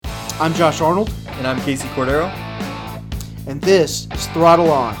I'm Josh Arnold. And I'm Casey Cordero. And this is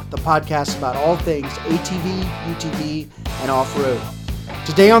Throttle On, the podcast about all things ATV, UTV, and off-road.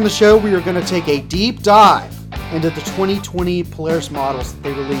 Today on the show, we are going to take a deep dive into the 2020 Polaris models that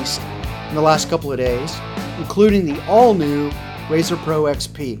they released in the last couple of days, including the all-new RZR Pro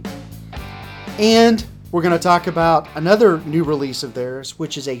XP. And we're going to talk about another new release of theirs,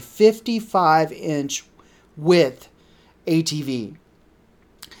 which is a 55-inch width ATV.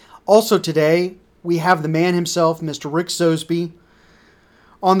 Also today, we have the man himself, Mr. Rick Sosby,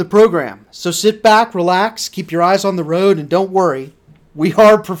 on the program. So sit back, relax, keep your eyes on the road, and don't worry, we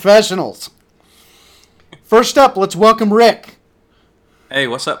are professionals. First up, let's welcome Rick. Hey,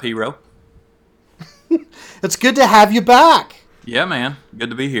 what's up, hero? It's good to have you back. Yeah, man.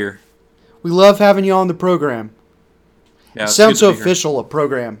 Good to be here. We love having you on the program. Yeah, it sounds so official, a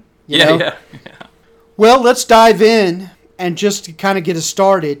program. You know? Yeah. Well, let's dive in, and just to kind of get us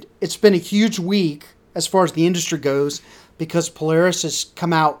started, it's been a huge week as far as the industry goes because Polaris has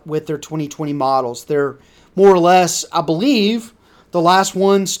come out with their 2020 models. They're more or less, I believe, the last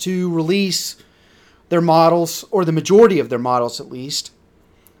ones to release their models, or the majority of their models at least.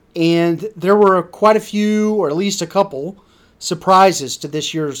 And there were quite a few, or at least a couple, surprises to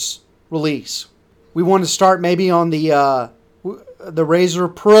this year's release. We want to start maybe on the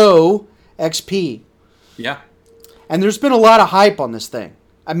RZR Pro XP. Yeah. And there's been a lot of hype on this thing.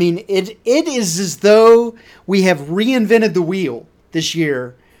 I mean, it is as though we have reinvented the wheel this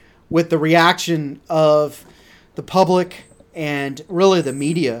year with the reaction of the public, and really the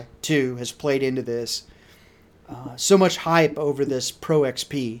media too has played into this. So much hype over this Pro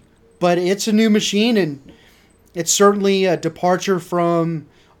XP. But it's a new machine, and it's certainly a departure from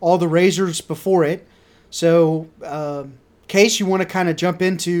all the RZRs before it. So, Case, you want to kind of jump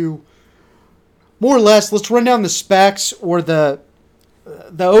into, more or less, let's run down the specs or the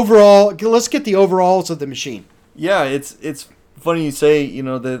overall. Let's get the overalls of the machine. Yeah, it's funny you say,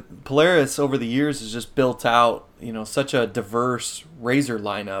 the Polaris over the years has just built out, such a diverse RZR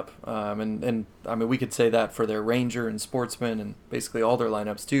lineup. And I mean, we could say that for their Ranger and Sportsman and basically all their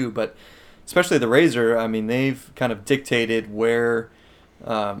lineups too. But especially the RZR, I mean, they've kind of dictated where,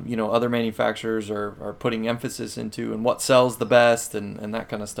 other manufacturers are putting emphasis into and what sells the best and that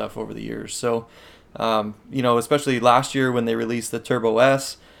kind of stuff over the years. So, especially last year when they released the Turbo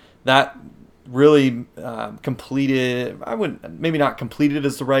S, that really completed, maybe not completed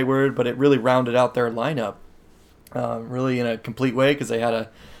is the right word, but it really rounded out their lineup really in a complete way because they had a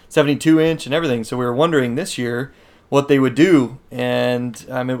 72-inch and everything. So we were wondering this year what they would do, and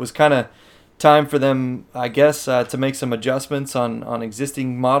it was kind of time for them, I guess, to make some adjustments on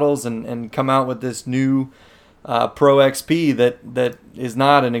existing models and come out with this new Pro XP that is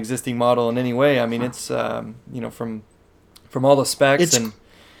not an existing model in any way. I mean, it's from all the specs,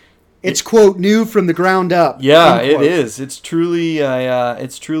 it's quote new from the ground up. Yeah, it is. It's truly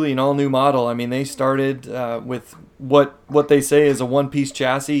an all new model. I mean, they started with what they say is a one-piece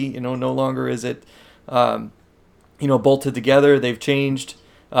chassis. No longer is it bolted together. They've changed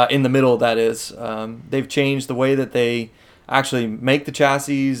in the middle. That is, they've changed the way that they actually make the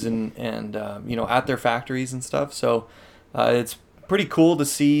chassis and at their factories and stuff. So it's pretty cool to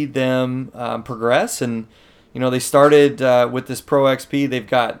see them progress. And they started with this Pro XP. They've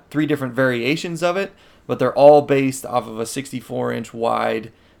got 3 different variations of it, but they're all based off of a 64-inch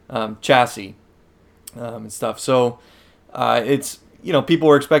wide chassis and stuff. So it's people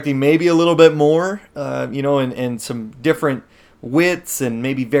were expecting maybe a little bit more, and some different widths and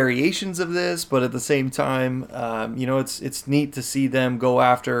maybe variations of this, but at the same time, it's neat to see them go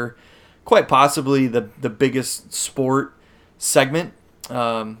after quite possibly the biggest sport segment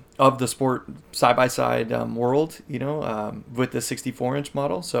of the sport side-by-side world, with the 64-inch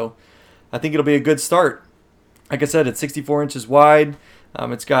model. So I think it'll be a good start. Like I said, it's 64 inches wide.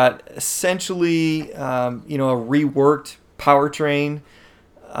 It's got essentially, a reworked powertrain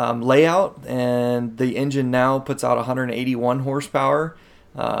layout, and the engine now puts out 181 horsepower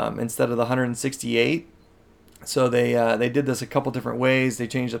instead of the 168. So they did this a couple different ways. They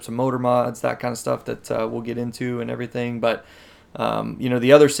changed up some motor mods, that kind of stuff that we'll get into and everything. But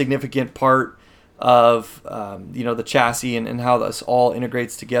the other significant part of the chassis and how this all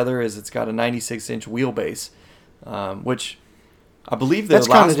integrates together is it's got a 96-inch wheelbase, which I believe the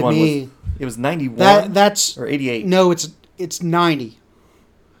last one was 91 or 88. No, it's 90.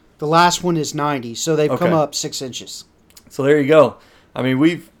 The last one is 90, so they've come up 6 inches. So there you go. I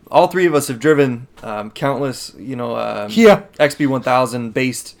mean, all 3 of us have driven countless, XP1000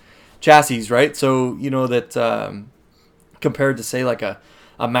 based chassis, right? So that compared to say like a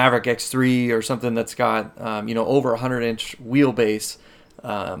Maverick X3 or something that's got over 100-inch wheelbase,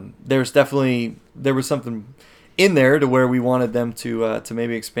 there was something in there to where we wanted them to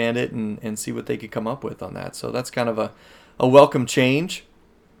maybe expand it and see what they could come up with on that. So that's kind of a welcome change,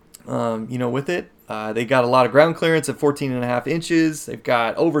 with it. They got a lot of ground clearance at 14.5 inches. They've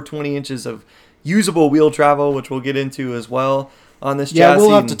got over 20 inches of usable wheel travel, which we'll get into as well on this chassis. Yeah,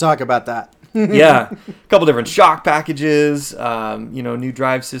 we'll have to talk about that. Yeah, a couple different shock packages, new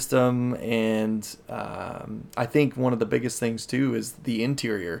drive system, and I think one of the biggest things too is the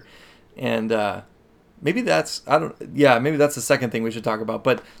interior, and maybe that's the second thing we should talk about.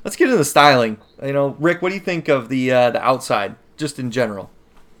 But let's get into the styling. Rick, what do you think of the outside, just in general?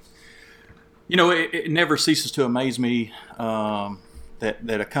 It never ceases to amaze me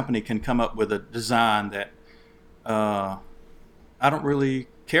that a company can come up with a design that I don't really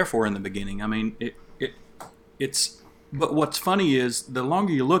care for in the beginning. I mean, it's. But what's funny is the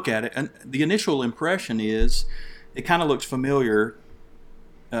longer you look at it, and the initial impression is, it kind of looks familiar,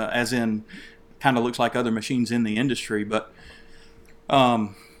 as in, kind of looks like other machines in the industry. But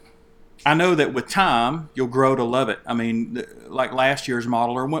I know that with time, you'll grow to love it. I mean, like last year's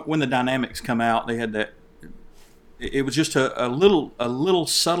model, or when the Dynamics come out, they had that. It was just a little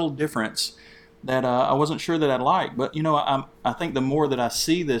subtle difference that I wasn't sure that I'd like. But I think the more that I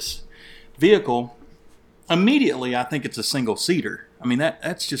see this vehicle, immediately I think it's a single seater. I mean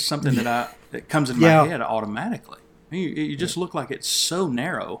that's just something that comes in my head automatically. I mean, you just look like it's so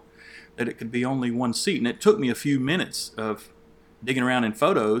narrow that it could be only one seat, and it took me a few minutes of digging around in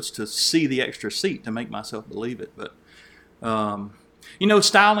photos to see the extra seat to make myself believe it. But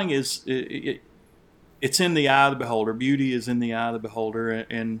styling is it's in the eye of the beholder. Beauty is in the eye of the beholder,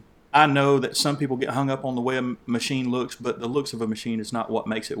 and I know that some people get hung up on the way a machine looks, but the looks of a machine is not what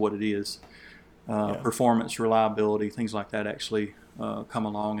makes it what it is. Performance, reliability, things like that actually come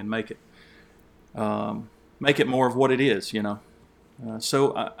along and make it more of what it is.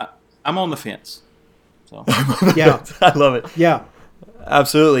 So I'm on the fence. So Yeah, I love it. yeah.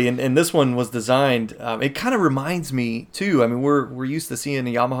 Absolutely, and this one was designed. It kind of reminds me too. I mean, we're used to seeing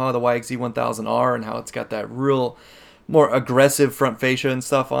the Yamaha, the YXZ-1000R, and how it's got that real, more aggressive front fascia and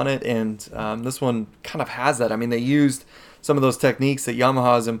stuff on it. And this one kind of has that. I mean, they used some of those techniques that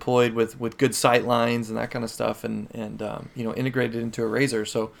Yamaha has employed with good sight lines and that kind of stuff, and integrated into a RZR.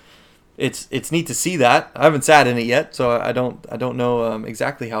 So it's neat to see that. I haven't sat in it yet, so I don't know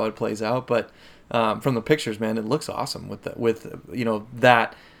exactly how it plays out, but. From the pictures, man, it looks awesome with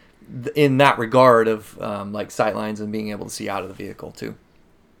that in that regard of like sightlines and being able to see out of the vehicle too.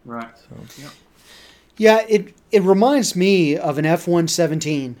 Right. So, Yeah, it reminds me of an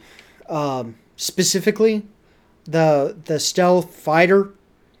F-117, specifically the Stealth Fighter.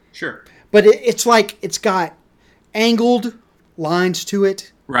 Sure. But it's like it's got angled lines to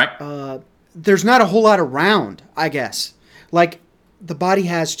it. Right. There's not a whole lot of round, I guess. Like the body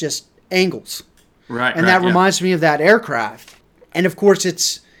has just angles. Right. And that reminds me of that aircraft. And of course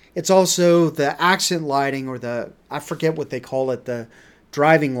it's also the accent lighting, or I forget what they call it, the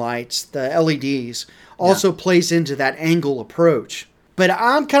driving lights, the LEDs, also plays into that angle approach. But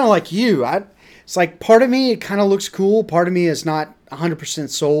I'm kind of like you. It's like part of me, it kind of looks cool. Part of me is not 100%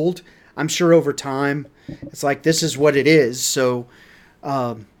 sold. I'm sure over time, it's like, this is what it is. So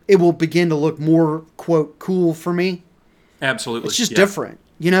it will begin to look more, quote, cool for me. Absolutely. It's just different.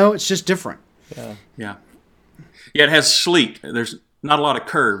 It's just different. Yeah. Yeah, it has sleek. There's not a lot of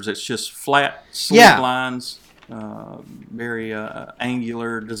curves. It's just flat, sleek lines. Very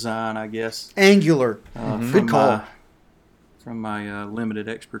angular design, I guess. Angular. Good call. From my limited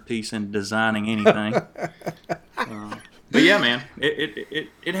expertise in designing anything. But yeah, man,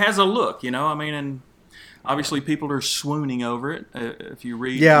 it has a look, I mean, and obviously people are swooning over it. If you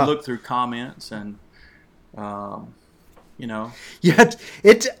look through comments and, Yeah,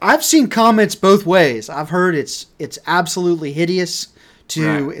 I've seen comments both ways. I've heard it's absolutely hideous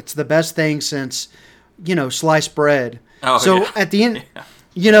to it's the best thing since, sliced bread. Oh, so at the end,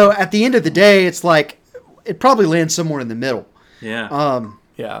 at the end of the day, it's like it probably lands somewhere in the middle. Yeah.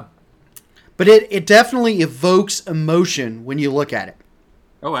 Yeah. But it definitely evokes emotion when you look at it.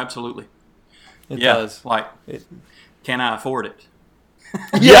 Oh, absolutely. It does. Like, can I afford it?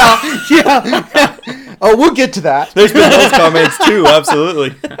 Yeah. Oh, we'll get to that. There's been those comments too,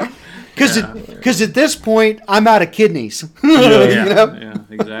 absolutely. Because at this point, I'm out of kidneys. Yeah,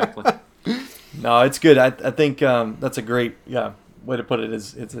 exactly. No, it's good. I think that's a great way to put it.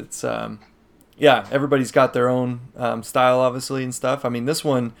 It's everybody's got their own style, obviously, and stuff. I mean, this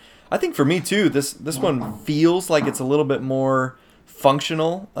one, I think for me too, this one feels like it's a little bit more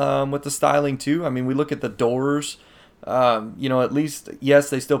functional with the styling too. I mean, we look at the doors. At least, yes,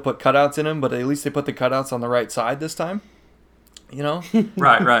 they still put cutouts in them, but at least they put the cutouts on the right side this time. you know?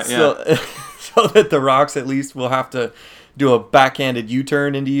 Right, yeah. So that the rocks at least will have to do a backhanded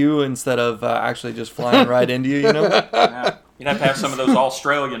U-turn into you instead of actually just flying right into you, you know? Yeah. You'd have to have some of those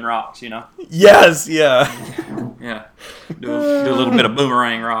Australian rocks, you know? Yes, yeah. Yeah. Do a little bit of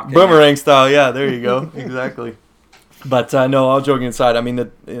boomerang rock. Boomerang style, yeah, there you go. Exactly. But no, all joking aside, I mean,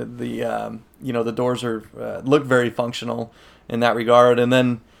 the doors are look very functional in that regard. And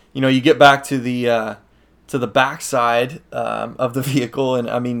then, you get back to the back side of the vehicle, and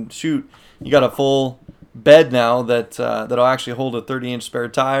I mean, shoot, you got a full bed now that'll actually hold a 30-inch spare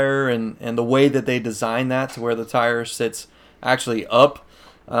tire, and the way that they design that to where the tire sits actually up,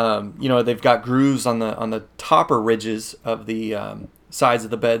 they've got grooves on the topper ridges of the sides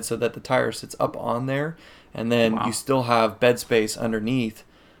of the bed so that the tire sits up on there, and then you still have bed space underneath.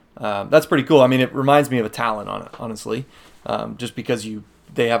 That's pretty cool. I mean, it reminds me of a Talon on it, honestly, just because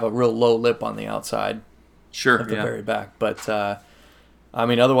they have a real low lip on the outside. Sure, at the very back. But I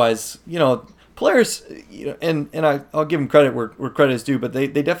mean, otherwise, Polaris, and I'll give them credit where credit is due, but they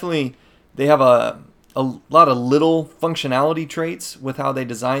definitely have a lot of little functionality traits with how they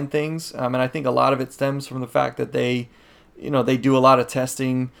design things, and I think a lot of it stems from the fact that they do a lot of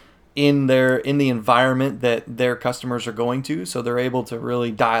testing in the environment that their customers are going to, so they're able to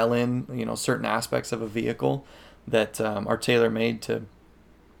really dial in certain aspects of a vehicle that are tailor made to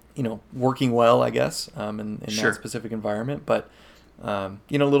working well, I guess, in that specific environment. But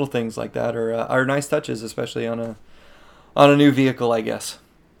little things like that are nice touches, especially on a new vehicle, I guess.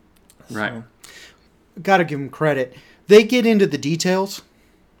 Right. So. Got to give them credit. They get into the details,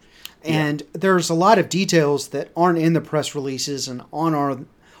 and there's a lot of details that aren't in the press releases and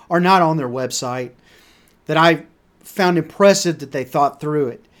are not on their website that I found impressive that they thought through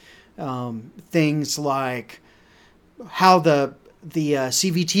it. Things like how the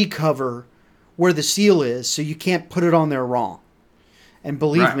CVT cover, where the seal is, so you can't put it on there wrong. And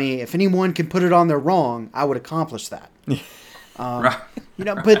believe me, if anyone can put it on there wrong, I would accomplish that. Right.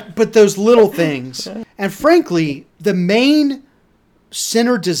 But those little things, and frankly, the main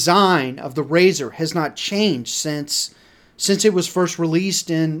center design of the RZR has not changed since it was first released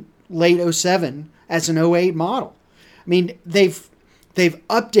in late 2007 as an 2008 model. I mean, they've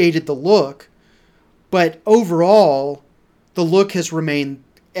updated the look, but overall, the look has remained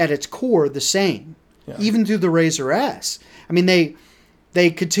at its core the same, even through the RZR S. I mean, they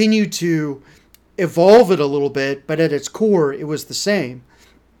continue to evolve it a little bit, but at its core, it was the same.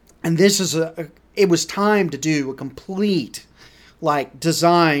 And it was time to do a complete,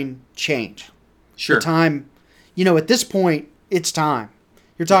 design change. Sure. The time, at this point, it's time.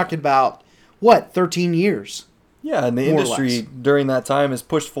 You're talking about, 13 years? Yeah, and the industry during that time has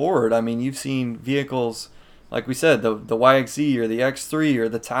pushed forward. I mean, you've seen vehicles, like we said, the YXZ or the X3 or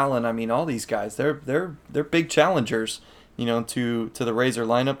the Talon. I mean, all these guys, they're big challengers, to the RZR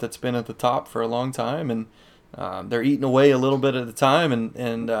lineup that's been at the top for a long time, and they're eating away a little bit at a time,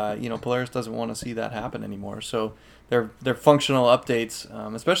 and Polaris doesn't want to see that happen anymore. So they're functional updates,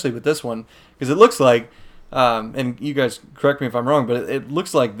 especially with this one, because it looks like, and you guys correct me if I'm wrong, but it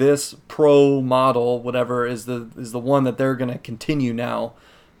looks like this Pro model, whatever, is the one that they're going to continue now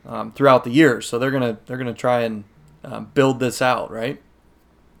throughout the year. So they're gonna try and build this out, right?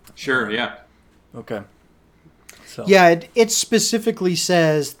 Sure. Yeah. Okay. So. Yeah, it specifically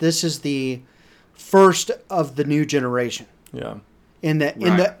says this is the first of the new generation. Yeah. In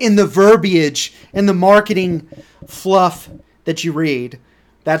the verbiage, in the marketing fluff that you read,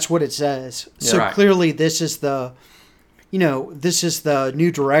 that's what it says. Yeah. So clearly this is the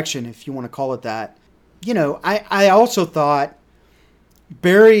new direction, if you want to call it that. I also thought,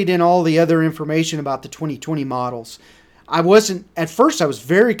 buried in all the other information about the 2020 models, at first I was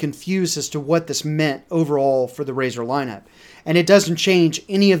very confused as to what this meant overall for the RZR lineup. And it doesn't change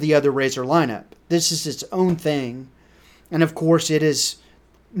any of the other RZR lineup. This is its own thing. And of course it is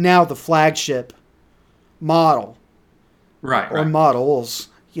now the flagship model. Or models,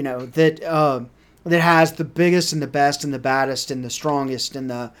 that has the biggest and the best and the baddest and the strongest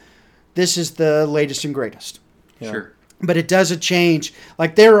and this is the latest and greatest. Yeah. Sure. But it doesn't change.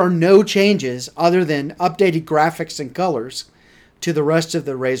 There are no changes other than updated graphics and colors to the rest of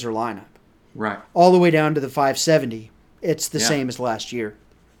the RZR lineup. Right. All the way down to the 570. It's the same as last year.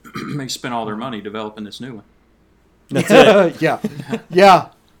 They spent all their money developing this new one. That's it. Yeah. Yeah.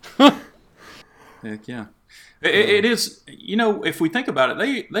 Heck yeah. It is, if we think about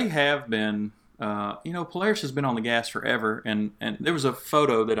it, they have been, Polaris has been on the gas forever. And there was a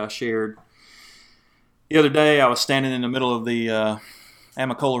photo that I shared the other day. I was standing in the middle of the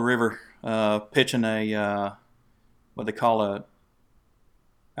Amicola River pitching what they call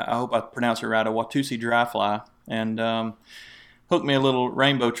I hope I pronounce it right, a Watusi dry fly. And hook me a little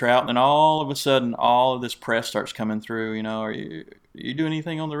rainbow trout, and then all of a sudden, all of this press starts coming through. Are you doing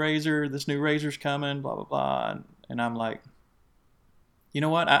anything on the Razor? This new Razor's coming, blah blah blah. And I'm like, you know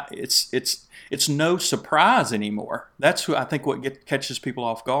what? It's no surprise anymore. That's I think what catches people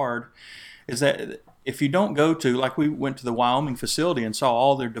off guard is that if you don't go to, like we went to the Wyoming facility and saw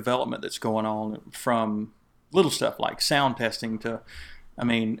all their development that's going on, from little stuff like sound testing to,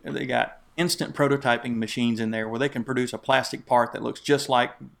 they got instant prototyping machines in there where they can produce a plastic part that looks just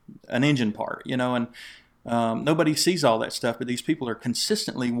like an engine part, and nobody sees all that stuff, but these people are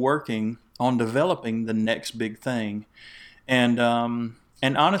consistently working on developing the next big thing. And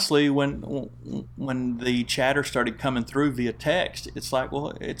honestly, when the chatter started coming through via text, it's like,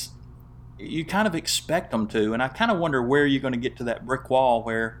 well, you kind of expect them to, and I kind of wonder where you're going to get to that brick wall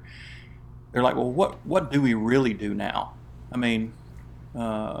where they're like, well, what do we really do now?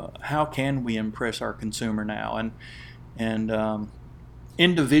 How can we impress our consumer now? And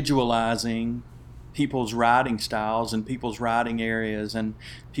individualizing people's riding styles and people's riding areas and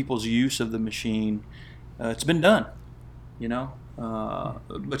people's use of the machine, it's been done,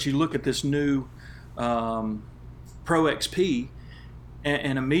 but you look at this new Pro XP,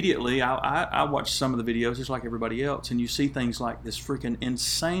 and immediately I watch some of the videos just like everybody else, and you see things like this freaking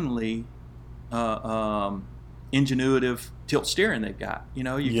insanely ingenuitive tilt steering they've got. You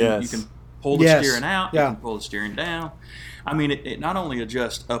can pull the steering out, you can pull the steering down. It not only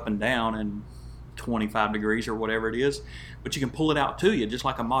adjusts up and down and 25 degrees or whatever it is, but you can pull it out to you just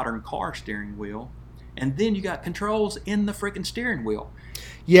like a modern car steering wheel. And then you got controls in the freaking steering wheel.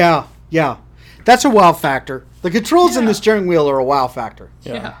 Yeah. That's a wow factor. The controls in the steering wheel are a wow factor.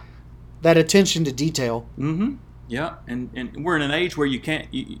 Yeah. That attention to detail. Mm-hmm. Yeah, and we're in an age where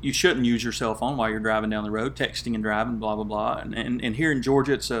you shouldn't use your cell phone while you're driving down the road, texting and driving, blah blah blah. And here in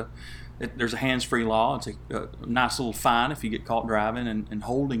Georgia, there's a hands-free law. It's a nice little fine if you get caught driving and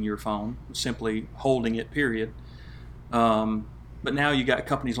holding your phone, simply holding it, period. But now you got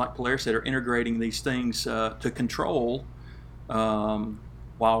companies like Polaris that are integrating these things to control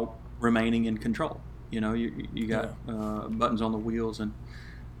while remaining in control. You got buttons on the wheels, and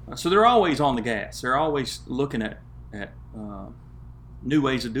so they're always on the gas. They're always looking at new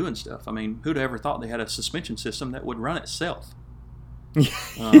ways of doing stuff. Who'd ever thought they had a suspension system that would run itself?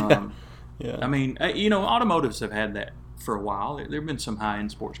 Automotives have had that for a while. There have been some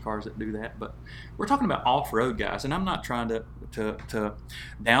high-end sports cars that do that, but we're talking about off-road guys, and I'm not trying to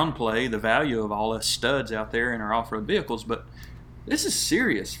downplay the value of all us studs out there in our off-road vehicles, but this is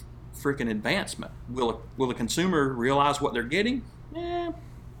serious freaking advancement. Will the consumer realize what they're getting?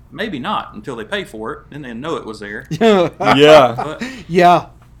 Maybe not until they pay for it, then they know it was there. But Yeah.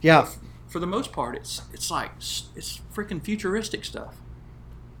 For the most part, it's freaking futuristic stuff.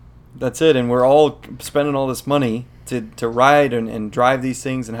 That's it, and we're all spending all this money to ride and drive these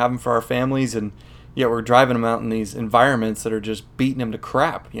things and have them for our families, and yet we're driving them out in these environments that are just beating them to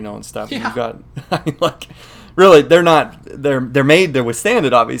crap, and stuff. Yeah. And you've got, really, they're made to withstand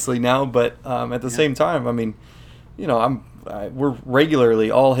it, obviously now, but at the same time, we're regularly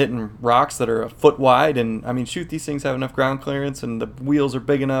all hitting rocks that are a foot wide, and shoot, these things have enough ground clearance, and the wheels are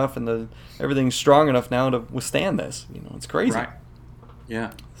big enough, and everything's strong enough now to withstand this. It's crazy. Right.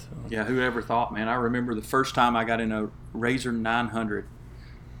 Yeah. Yeah, who ever thought, man? I remember the first time I got in a Razor 900,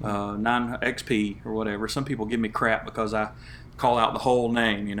 9 XP or whatever. Some people give me crap because I call out the whole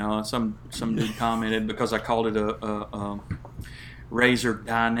name, Some dude commented because I called it a Razor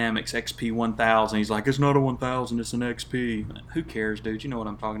Dynamics XP 1000. He's like, it's not a 1000, it's an XP. Who cares, dude? You know what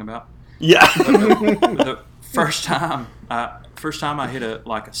I'm talking about. Yeah. The first time I hit a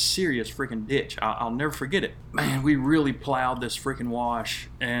serious freaking ditch, I'll never forget it. Man, we really plowed this freaking wash,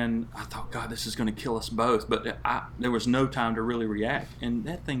 and I thought, God, this is going to kill us both. But there was no time to really react, and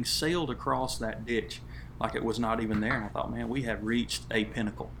that thing sailed across that ditch like it was not even there. And I thought, man, we have reached a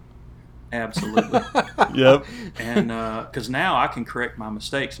pinnacle. Absolutely. Yep. And because now I can correct my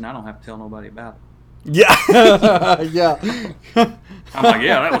mistakes, and I don't have to tell nobody about it. Yeah. Yeah. I'm like,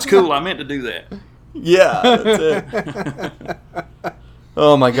 yeah, that was cool. I meant to do that. Yeah, that's it.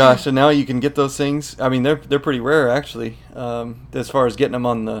 Oh my gosh! And now you can get those things. They're pretty rare actually, as far as getting them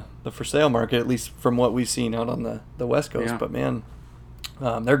on the for sale market, at least from what we've seen out on the West Coast. Yeah. But man,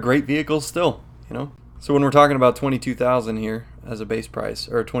 they're great vehicles still. So when we're talking about $22,000 here as a base price,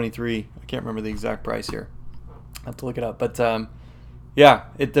 or $23, I can't remember the exact price here. I have to look it up. But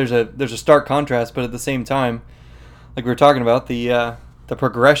there's a stark contrast. But at the same time, like we were talking about, the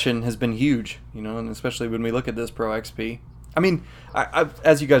progression has been huge, and especially when we look at this Pro XP. I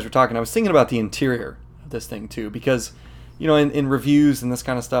as you guys were talking, I was thinking about the interior of this thing too, because, in reviews and this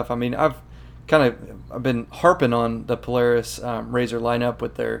kind of stuff, I've I've been harping on the Polaris RZR lineup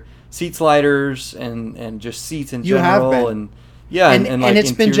with their seat sliders and just seats in general. Have been. And yeah, and like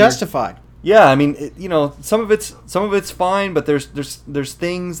it's been interior. Justified. Yeah, I mean, some of it's fine, but there's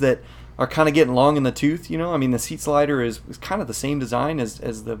things that are kind of getting long in the tooth. I mean, the seat slider is kind of the same design as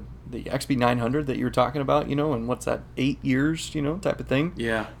the XB900 that you were talking about. And what's that, 8 years, type of thing.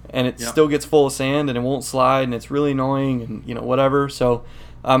 Yeah. And it still gets full of sand and it won't slide and it's really annoying and whatever. So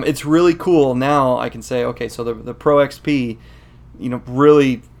it's really cool now. I can say, okay, so the Pro XP,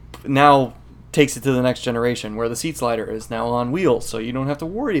 really now takes it to the next generation where the seat slider is now on wheels, so you don't have to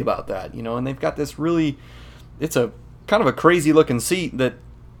worry about that, and they've got this it's a kind of a crazy looking seat that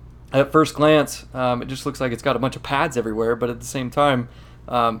at first glance it just looks like it's got a bunch of pads everywhere, but at the same time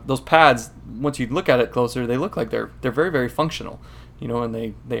those pads, once you look at it closer, they look like they're very, very functional,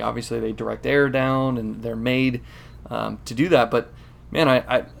 and they obviously they direct air down and they're made to do that. But man,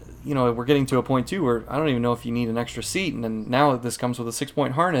 I we're getting to a point too where I don't even know if you need an extra seat, and then now this comes with a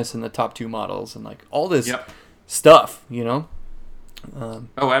 6-point harness in the top 2 models, and like all this stuff, Oh,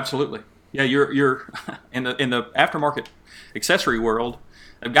 absolutely. Yeah, you're in the aftermarket accessory world.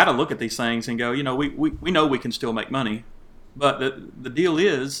 I've got to look at these things and go, we know we can still make money, but the deal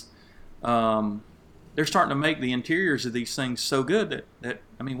is, they're starting to make the interiors of these things so good that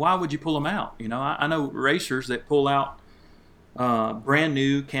I mean, why would you pull them out? I know racers that pull out brand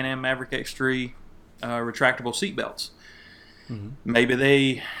new Can-Am Maverick X3 retractable seat belts. Mm-hmm. Maybe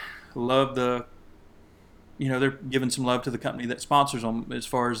they love they're giving some love to the company that sponsors them as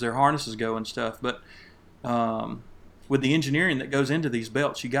far as their harnesses go and stuff. But with the engineering that goes into these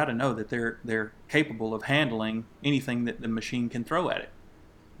belts, you got to know that they're capable of handling anything that the machine can throw at it.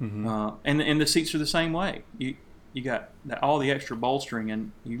 Mm-hmm. And the seats are the same way. You got all the extra bolstering,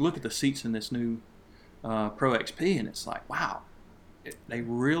 and you look at the seats in this new Pro XP, and it's like, wow, they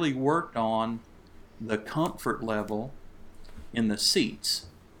really worked on the comfort level in the seats,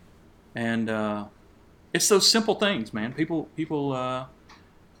 and it's those simple things, man. People, I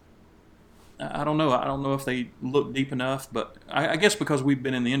don't know if they look deep enough, but I guess because we've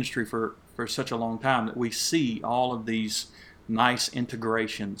been in the industry for such a long time that we see all of these nice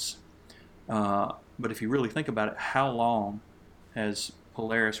integrations. But if you really think about it, how long has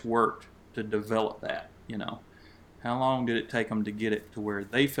Polaris worked to develop that? How long did it take them to get it to where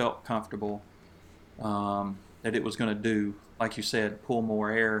they felt comfortable that it was going to do, like you said, pull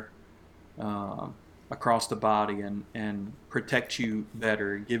more air across the body and protect you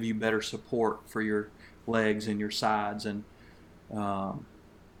better, give you better support for your legs and your sides, and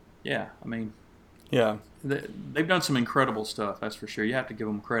they've done some incredible stuff, that's for sure. You have to give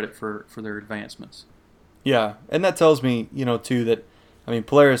them credit for their advancements. Yeah, and that tells me, too, that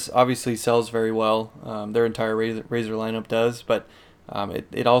Polaris obviously sells very well. Their entire RZR lineup does, but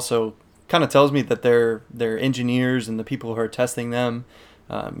it also kind of tells me that their engineers and the people who are testing them,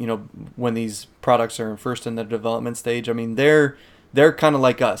 when these products are first in the development stage, they're kind of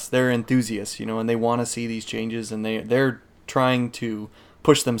like us. They're enthusiasts, and they want to see these changes, and they're trying to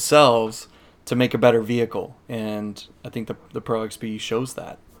push themselves to make a better vehicle. And I think the Pro XP shows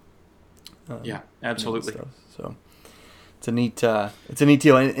that. Yeah, absolutely. So it's a neat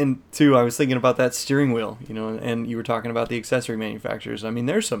deal. And too, I was thinking about that steering wheel, and you were talking about the accessory manufacturers.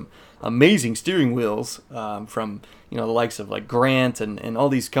 There's some amazing steering wheels from, the likes of like Grant and all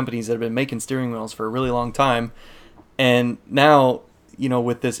these companies that have been making steering wheels for a really long time. And now,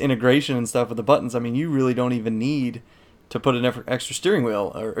 with this integration and stuff with the buttons, you really don't even need to put an extra steering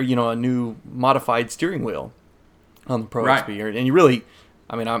wheel or a new modified steering wheel on the Pro XP. And you really...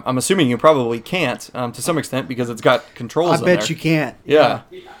 I'm assuming you probably can't to some extent because it's got controls in there. I bet you can't. Yeah.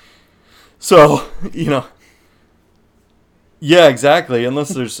 So, yeah, exactly. Unless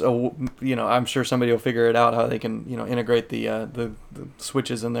there's I'm sure somebody will figure it out how they can, integrate the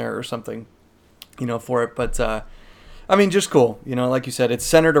switches in there or something, for it. But, just cool. Like you said, it's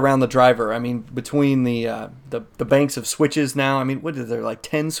centered around the driver. Between the banks of switches now, what is there, like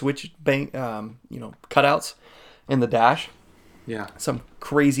 10 switch bank, cutouts in the dash? Yeah, some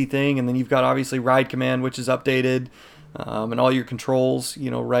crazy thing, and then you've got obviously Ride Command, which is updated, and all your controls,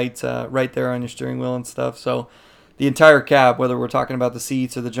 right there on your steering wheel and stuff. So the entire cab, whether we're talking about the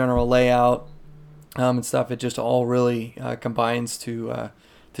seats or the general layout and stuff, it just all really combines to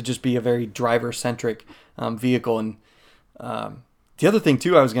just be a very driver-centric vehicle. And the other thing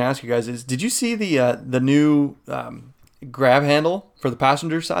too, I was going to ask you guys is, did you see the new grab handle for the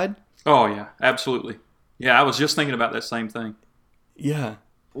passenger side? Oh yeah, absolutely. Yeah, I was just thinking about that same thing. Yeah.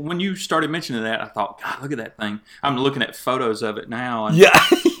 when you started mentioning that, I thought, God, look at that thing. I'm looking at photos of it now, and Yeah.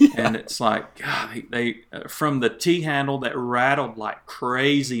 and it's like, God, they from the T handle that rattled like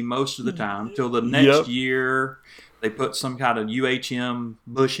crazy most of the time till the next Yep. year they put some kind of UHM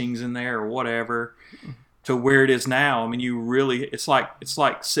bushings in there or whatever to where it is now. I mean, you really, it's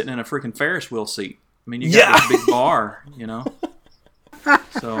like sitting in a freaking Ferris wheel seat. I mean, you got this big bar, you know.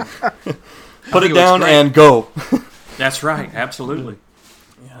 So Put it it looks down great. and go. That's right, absolutely.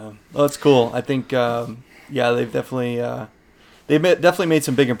 Yeah, well, that's cool. I think, they've definitely definitely made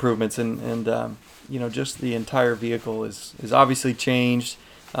some big improvements, and just the entire vehicle is obviously changed.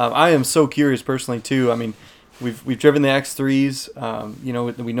 I am so curious personally too. I mean, we've driven the X3s.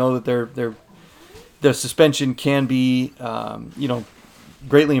 We know that their suspension can be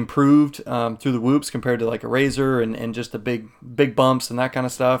greatly improved through the whoops compared to like a Razor and just the big bumps and that kind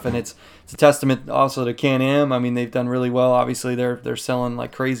of stuff. And it's a testament also to Can-Am. I mean, they've done really well. Obviously, they're selling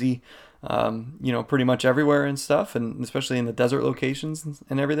like crazy, pretty much everywhere and stuff, and especially in the desert locations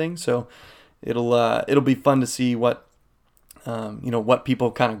and everything. So it'll be fun to see what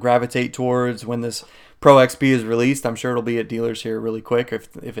people kind of gravitate towards when this Pro XP is released. I'm sure it'll be at dealers here really quick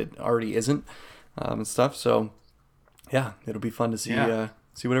if it already isn't and stuff. So. Yeah, it'll be fun to see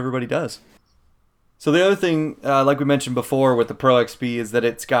see what everybody does. So the other thing, like we mentioned before with the Pro XP, is that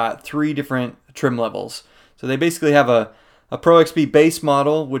it's got 3 different trim levels. So they basically have a Pro XP base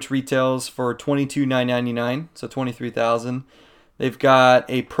model, which retails for $22,999, so $23,000. They've got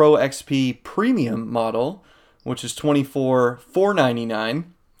a Pro XP Premium model, which is $24,499,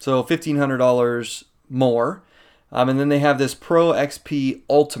 so $1,500 more. And then they have this Pro XP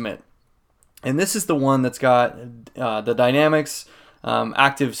Ultimate. And this is the one that's got the Dynamics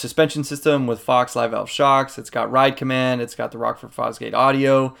active suspension system with Fox Live Valve shocks. It's got Ride Command. It's got the Rockford Fosgate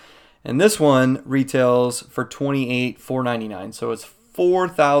audio. And this one retails for $28,499. So it's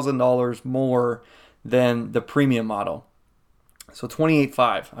 $4,000 more than the premium model. So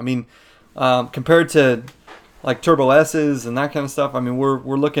 $28,500. I mean, compared to like Turbo S's and that kind of stuff, I mean,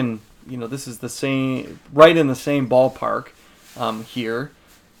 we're looking, this is the same, right in the same ballpark here.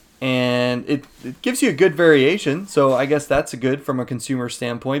 And it gives you a good variation, so I guess that's good from a consumer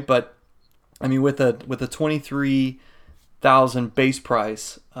standpoint. But I mean, with a $23,000 base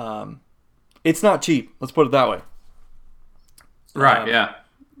price, it's not cheap. Let's put it that way. Right. Yeah.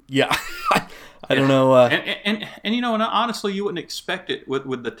 Yeah. I don't know. And honestly, you wouldn't expect it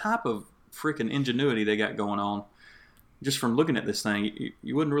with the type of freaking ingenuity they got going on. Just from looking at this thing,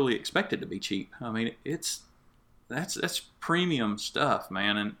 you wouldn't really expect it to be cheap. I mean, that's premium stuff,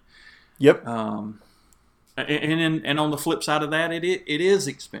 man. And yep. And on the flip side of that, it is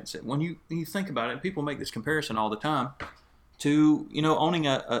expensive. When you think about it, people make this comparison all the time to owning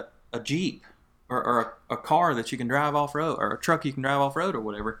a Jeep or a car that you can drive off road, or a truck you can drive off road or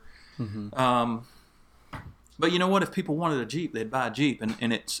whatever. Mm-hmm. But you know what? If people wanted a Jeep, they'd buy a Jeep,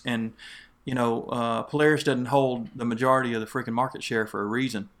 and Polaris doesn't hold the majority of the freaking market share for a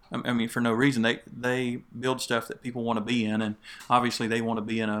reason. I mean, for no reason. They build stuff that people want to be in, and obviously they want to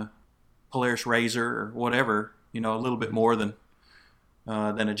be in a Polaris Razor or whatever, a little bit more than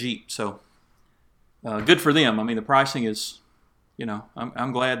a Jeep. So good for them. I mean, the pricing is,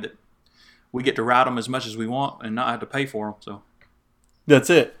 I'm glad that we get to ride them as much as we want and not have to pay for them. So that's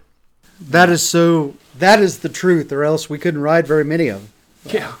it. That is the truth, or else we couldn't ride very many of them.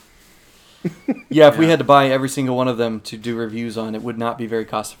 Yeah. Yeah, if we had to buy every single one of them to do reviews on, it would not be very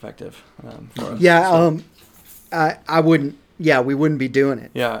cost effective for us. Yeah, I wouldn't. Yeah, we wouldn't be doing it.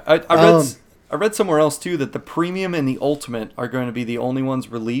 Yeah, I read somewhere else too that the Premium and the Ultimate are going to be the only ones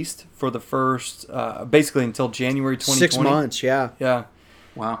released for the first, basically until January 2020. 6 months, yeah. Yeah.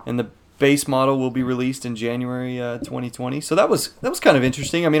 Wow. And the base model will be released in January 2020. So that was kind of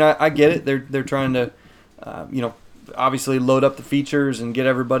interesting. I mean, I get it. They're trying to, obviously load up the features and get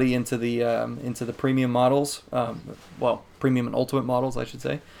everybody into the premium models. Premium and Ultimate models, I should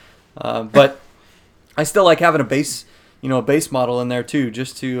say. But I still like having a base model in there too,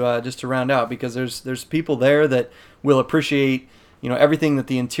 just to round out, because there's people there that will appreciate everything that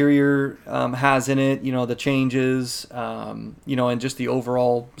the interior has in it, the changes, and just the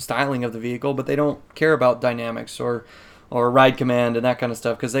overall styling of the vehicle, but they don't care about dynamics or Ride Command and that kind of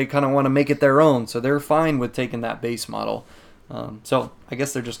stuff, because they kind of want to make it their own. So they're fine with taking that base model. So I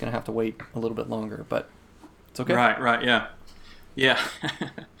guess they're just going to have to wait a little bit longer, but it's okay. Right, yeah. Yeah.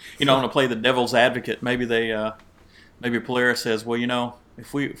 I want to play the devil's advocate. Maybe maybe Polaris says, well,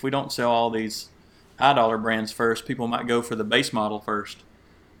 if we don't sell all these high dollar brands first, people might go for the base model first.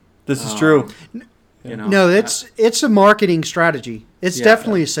 This is true. No, it's a marketing strategy. It's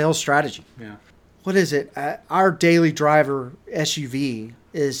definitely a sales strategy. Yeah. What is it? Our daily driver SUV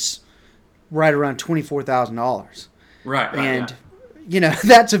is right around $24,000. Right. And,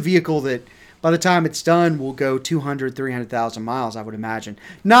 that's a vehicle that by the time it's done will go 200, 300,000 miles, I would imagine.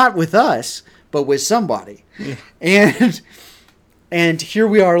 Not with us, but with somebody. Yeah. And here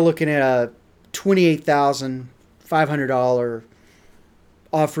we are looking at a $28,500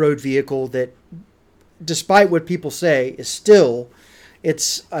 off-road vehicle that, despite what people say, is still,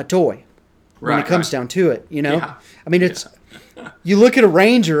 it's a toy when it comes down to it, Yeah. I mean, it's you look at a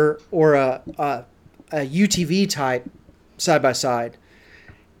Ranger or a UTV type side-by-side,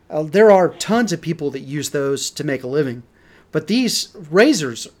 there are tons of people that use those to make a living. But these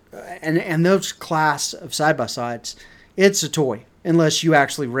RZRs and those class of side-by-sides, it's a toy unless you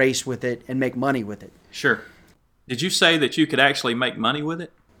actually race with it and make money with it. Sure. Did you say that you could actually make money with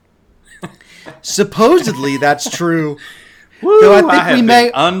it? Supposedly that's true. Woo, though I think we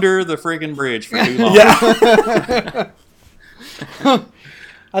may under the friggin' bridge for too long. Yeah.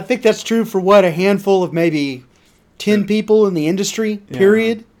 I think that's true for a handful of maybe 10 people in the industry,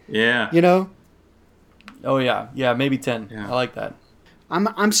 period. Yeah. Oh yeah. Yeah, maybe 10. Yeah. I like that.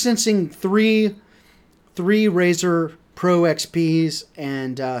 I'm sensing three RZR Pro XPs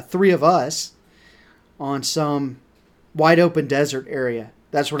and 3 of us on some wide open desert area.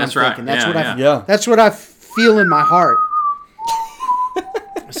 That's what I'm thinking. That's That's what I feel in my heart.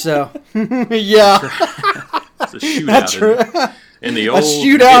 So, yeah. It's a shootout in the old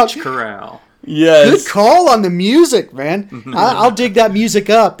shootout. Ditch Corral. Yes. Good call on the music, man. I'll dig that music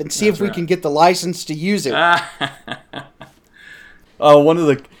up and see if we can get the license to use it. One of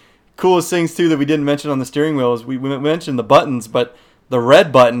the coolest things, too, that we didn't mention on the steering wheel is we mentioned the buttons, but the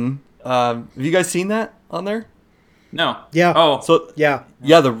red button, have you guys seen that on there? No. Yeah. Oh. So, yeah,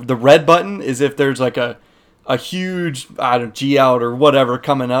 the red button is if there's like a huge, G-out or whatever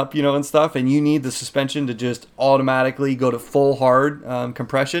coming up, and stuff, and you need the suspension to just automatically go to full hard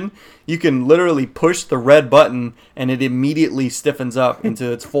compression, you can literally push the red button and it immediately stiffens up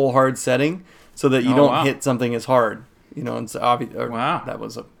into its full hard setting so that you don't hit something as hard. And so that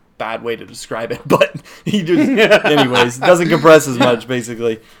was a bad way to describe it, but he just, anyways, it doesn't compress as much,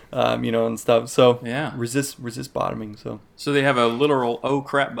 basically, and stuff. So resist bottoming. So they have a literal oh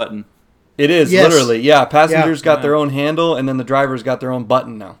crap button. It is, literally. Yeah, passengers got their own handle, and then the drivers got their own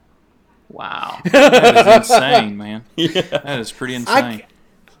button now. Wow. That is insane, man. Yeah. That is pretty insane.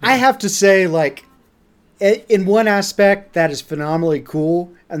 I have to say, like, in one aspect, that is phenomenally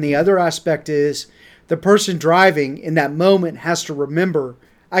cool, and the other aspect is the person driving in that moment has to remember,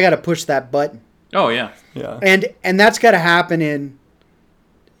 I got to push that button. Oh, yeah. Yeah. And that's got to happen in,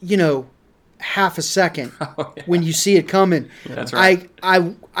 half a second when you see it coming. That's right.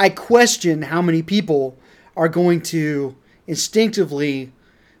 I question how many people are going to instinctively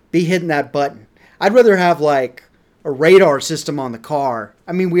be hitting that button. I'd rather have like a radar system on the car.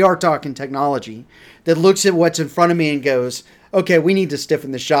 I mean, we are talking technology that looks at what's in front of me and goes, okay, we need to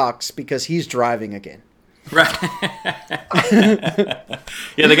stiffen the shocks because he's driving again. Right.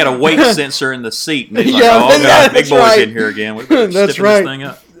 Yeah, they got a weight sensor in the seat. And they're like, God, big boy's in here again. We better stiffen this thing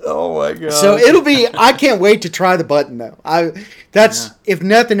up. Oh my god! So it'll be. I can't wait to try the button though. If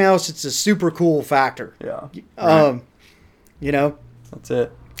nothing else, it's a super cool factor. Yeah. That's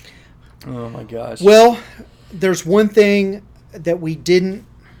it. Oh my gosh. Well, there's one thing that we didn't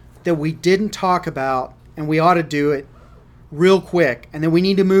talk about, and we ought to do it real quick, and then we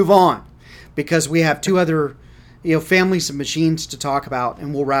need to move on because we have 2 other, families of machines to talk about,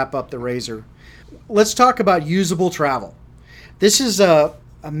 and we'll wrap up the RZR. Let's talk about usable travel. This is a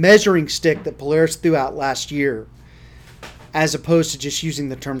measuring stick that Polaris threw out last year, as opposed to just using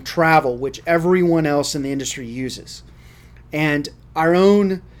the term travel, which everyone else in the industry uses. And our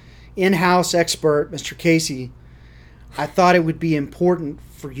own in-house expert, Mr. Casey, I thought it would be important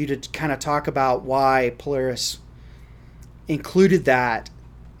for you to kind of talk about why Polaris included that,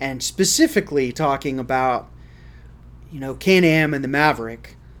 and specifically talking about, Can-Am and the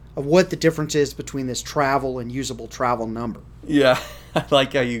Maverick, of what the difference is between this travel and usable travel number. Yeah, I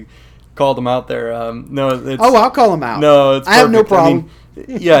like how you called them out there. No, I'll call them out. No, it's perfect. I have no problem.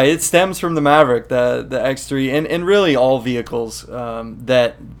 Yeah, it stems from the Maverick, the X3, and really all vehicles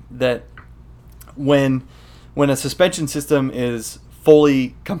that when a suspension system is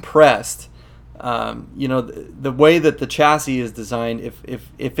fully compressed, the way that the chassis is designed,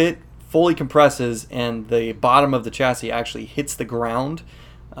 if it fully compresses and the bottom of the chassis actually hits the ground,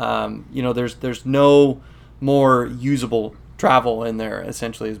 there's no more usable travel in there,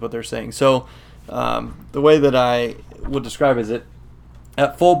 essentially, is what they're saying. So the way that I would describe it is that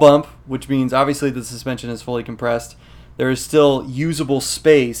at full bump, which means obviously the suspension is fully compressed, there is still usable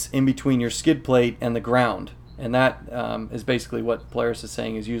space in between your skid plate and the ground. and that is basically what Polaris is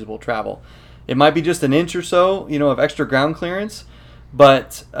saying is usable travel. It might be just an inch or so, of extra ground clearance,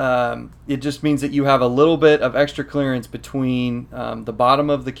 but it just means that you have a little bit of extra clearance between the bottom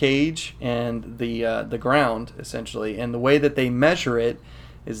of the cage and the ground, essentially. And the way that they measure it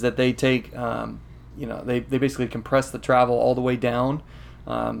is that they take, they basically compress the travel all the way down,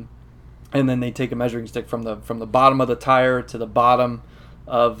 and then they take a measuring stick from the bottom of the tire to the bottom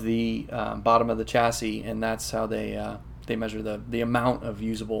of the chassis, and that's how they measure the amount of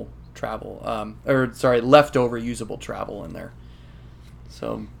usable travel, leftover usable travel in there.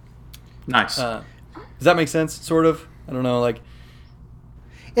 So nice. Does that make sense? Sort of. I don't know.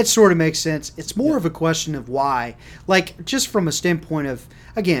 It sort of makes sense. It's more of a question of why. Just from a standpoint of,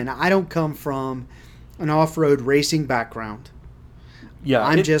 again, I don't come from an off-road racing background. Yeah.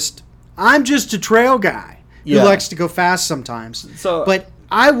 I'm just a trail guy who likes to go fast sometimes. So, but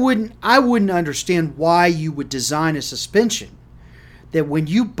I wouldn't understand why you would design a suspension that when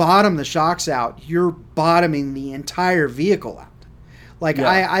you bottom the shocks out, you're bottoming the entire vehicle out.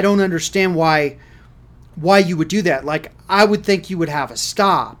 I don't understand why you would do that. I would think you would have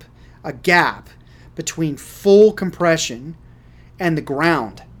a gap between full compression and the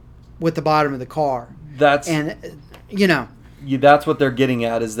ground with the bottom of the car. That's what they're getting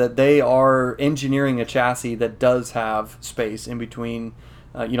at, is that they are engineering a chassis that does have space in between.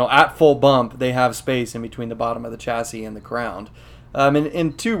 At full bump, they have space in between the bottom of the chassis and the ground.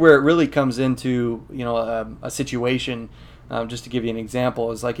 And two, where it really comes into a situation. Just to give you an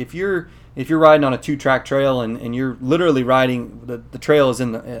example, is if you're riding on a 2-track trail and you're literally riding, the trail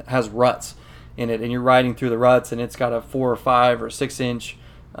it has ruts in it, and you're riding through the ruts, and it's got a 4 or 5 or 6 inch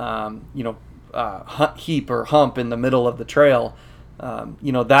heap or hump in the middle of the trail.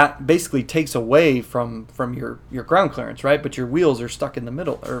 That basically takes away from your ground clearance, right? But your wheels are stuck in the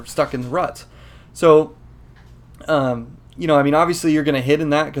middle or stuck in the ruts. So obviously you're going to hit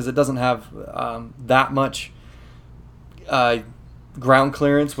in that because it doesn't have that much ground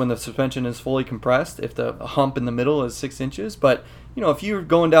clearance when the suspension is fully compressed, if the hump in the middle is 6 inches. But if you're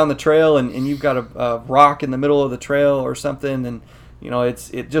going down the trail and you've got a rock in the middle of the trail or something, and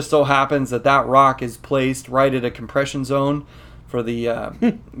it just so happens that rock is placed right at a compression zone for the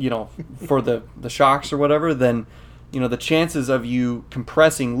for the shocks or whatever, then the chances of you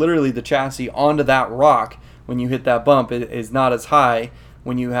compressing literally the chassis onto that rock when you hit that bump is not as high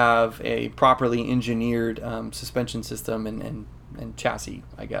when you have a properly engineered suspension system and chassis,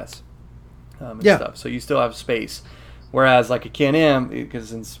 I guess, stuff. So you still have space. Whereas a Can-Am, because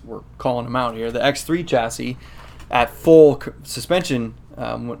since we're calling them out here, the X3 chassis at full suspension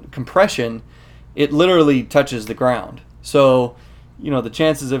compression, it literally touches the ground. So, the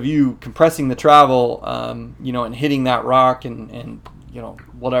chances of you compressing the travel, and hitting that rock and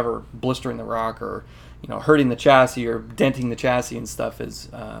whatever, blistering the rock or hurting the chassis or denting the chassis and stuff it's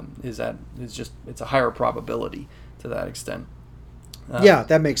a higher probability to that extent.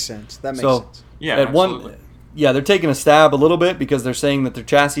 That makes sense. Sense. Yeah, they're taking a stab a little bit because they're saying that their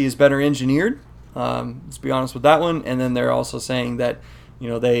chassis is better engineered. Let's be honest with that one. And then they're also saying that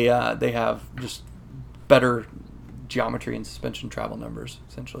they have just better geometry and suspension travel numbers,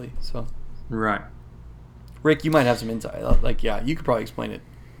 essentially. So, right. Rick, you might have some insight. You could probably explain it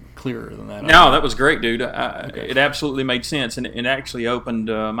clearer than that. No, that was great, dude. Okay. It absolutely made sense, and it actually opened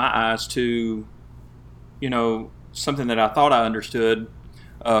my eyes to, something that I thought I understood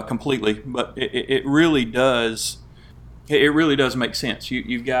completely. But it really does. It really does make sense.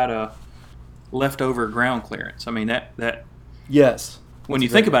 You've got a leftover ground clearance. I mean that. Yes. When you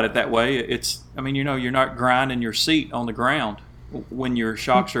think about it that way, it's. I mean, you're not grinding your seat on the ground when your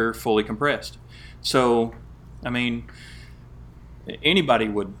shocks are fully compressed. So, I mean, anybody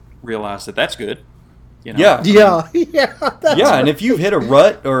would realize that that's good. Yeah. And if you've hit a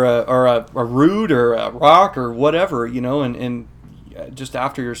rut or a root or a rock or whatever, and just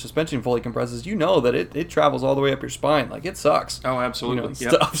after your suspension fully compresses, that it travels all the way up your spine. It sucks. Oh, absolutely.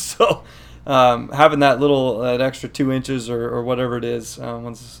 Stuff. So having that extra 2 inches or whatever it is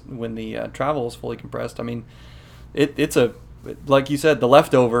when the travel is fully compressed, I mean, it's like you said, the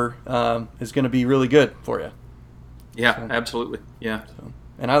leftover is going to be really good for you. Yeah, so, absolutely. Yeah. So,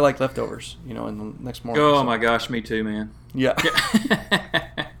 and I like leftovers, in the next morning. Oh, my gosh, me too, man. Yeah.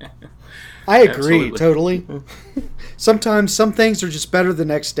 I agree, absolutely. Totally. Sometimes some things are just better the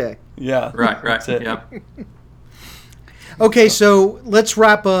next day. Yeah. Right. That's it. Yeah. Okay, so let's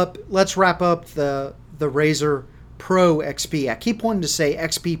wrap up the Razor Pro XP. I keep wanting to say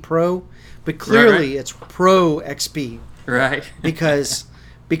XP Pro, but clearly It's Pro XP. Right. because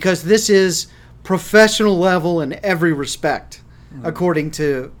this is professional level in every respect, according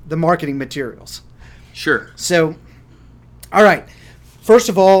to the marketing materials. Sure. So, all right. First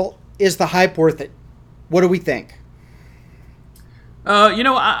of all, is the hype worth it? What do we think? I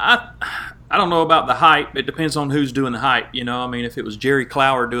don't know about the hype. It depends on who's doing the hype. I mean, if it was Jerry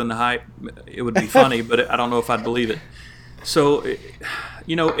Clower doing the hype, it would be funny, but I don't know if I'd believe it. So,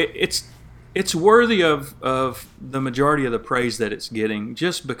 it's worthy of the majority of the praise that it's getting,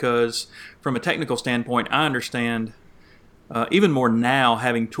 just because from a technical standpoint, I understand even more now,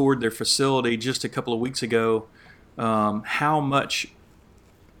 having toured their facility just a couple of weeks ago, how much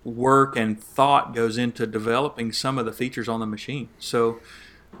work and thought goes into developing some of the features on the machine. So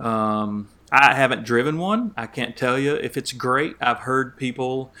I haven't driven one. I can't tell you if it's great. I've heard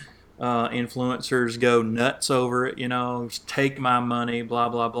people, influencers, go nuts over it, take my money, blah,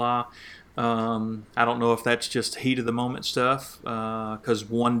 blah, blah. I don't know if that's just heat of the moment stuff, because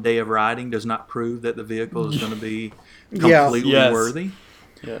one day of riding does not prove that the vehicle is going to be completely worthy.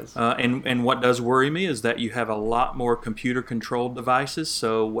 Yes. And what does worry me is that you have a lot more computer-controlled devices.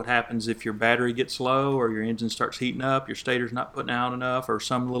 So what happens if your battery gets low, or your engine starts heating up, your stator's not putting out enough, or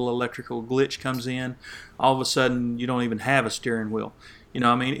some little electrical glitch comes in? All of a sudden, you don't even have a steering wheel.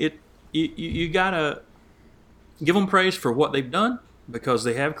 You gotta give them praise for what they've done, because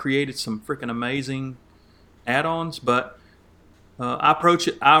they have created some freaking amazing add-ons. But I approach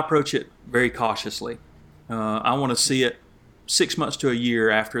it very cautiously. I want to see it 6 months to a year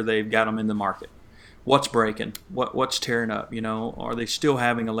after they've got them in the market. What's breaking? What's tearing up? Are they still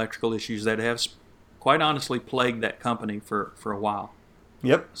having electrical issues that have, quite honestly, plagued that company for a while?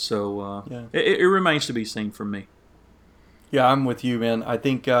 Yep. So it remains to be seen from me. Yeah, I'm with you, man. I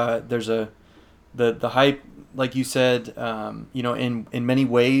think there's the hype, like you said, in many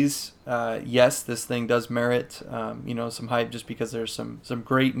ways, yes, this thing does merit, some hype, just because there's some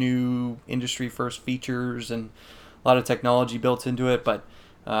great new industry first features and a lot of technology built into it. But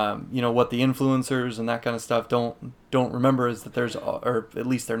what the influencers and that kind of stuff don't remember is that there's, or at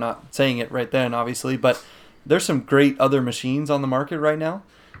least they're not saying it right then, obviously, but there's some great other machines on the market right now,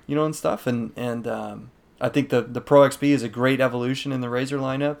 and stuff. And I think the Pro XP is a great evolution in the RZR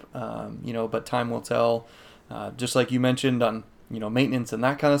lineup, but time will tell, just like you mentioned on, maintenance and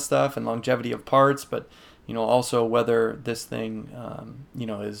that kind of stuff and longevity of parts, but, also whether this thing,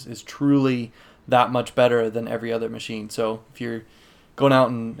 is truly that much better than every other machine. So if you're going out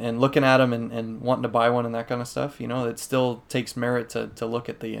and looking at them and wanting to buy one and that kind of stuff, it still takes merit to look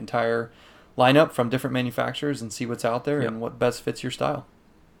at the entire lineup from different manufacturers and see what's out there and what best fits your style.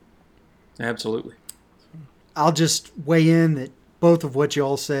 Absolutely. I'll just weigh in that both of what you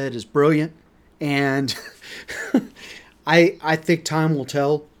all said is brilliant, and I think time will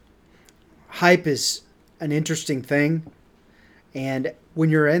tell. Hype is an interesting thing, and when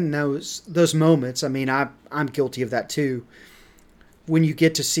you're in those moments, I mean, I'm guilty of that too. When you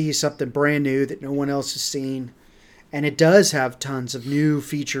get to see something brand new that no one else has seen, and it does have tons of new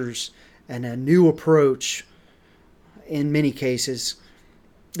features and a new approach in many cases,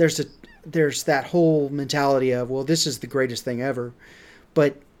 there's that whole mentality of, well, this is the greatest thing ever.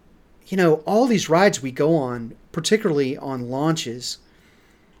 But, all these rides we go on, particularly on launches,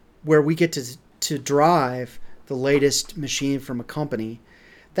 where we get to drive the latest machine from a company,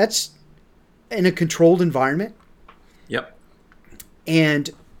 that's in a controlled environment. Yep. And,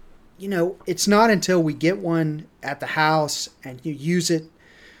 it's not until we get one at the house and you use it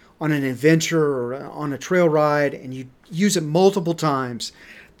on an adventure or on a trail ride and you use it multiple times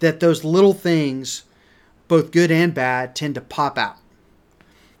that those little things, both good and bad, tend to pop out.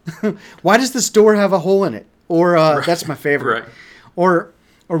 Why does this door have a hole in it? Or that's my favorite. Right. Or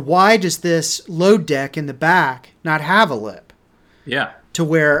why does this load deck in the back not have a lip? Yeah. To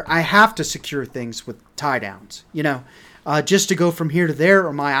where I have to secure things with tie downs, just to go from here to there,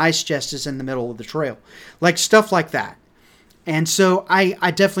 or my ice chest is in the middle of the trail. Like stuff like that. And so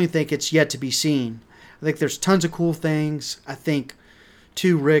I definitely think it's yet to be seen. I think there's tons of cool things. I think,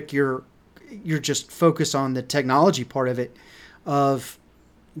 too, Rick, you're just focused on the technology part of it. In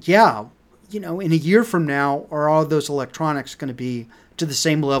a year from now, are all those electronics going to be to the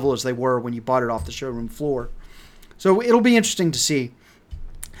same level as they were when you bought it off the showroom floor? So it'll be interesting to see.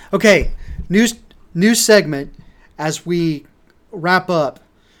 Okay, new segment as we wrap up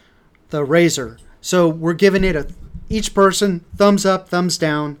the RZR. So we're giving it each person thumbs up, thumbs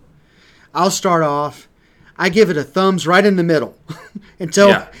down. I'll start off. I give it a thumbs right in the middle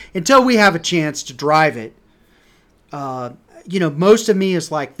until we have a chance to drive it. Most of me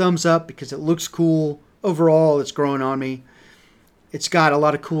is like thumbs up because it looks cool. Overall, it's growing on me. It's got a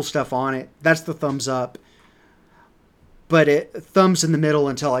lot of cool stuff on it. That's the thumbs up. But thumbs in the middle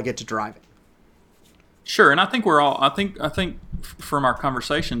until I get to drive it. Sure, and I think we're all. I think from our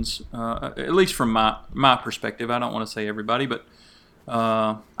conversations, at least from my perspective, I don't want to say everybody, but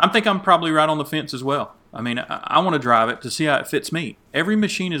I think I'm probably right on the fence as well. I mean, I want to drive it to see how it fits me. Every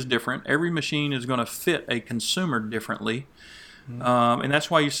machine is different. Every machine is going to fit a consumer differently. And that's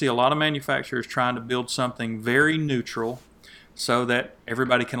why you see a lot of manufacturers trying to build something very neutral so that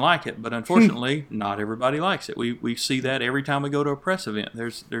everybody can like it. But unfortunately, not everybody likes it. We see that every time we go to a press event.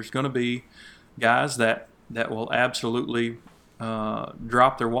 There's going to be guys that will absolutely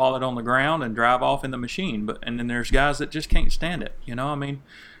drop their wallet on the ground and drive off in the machine. And then there's guys that just can't stand it. I mean,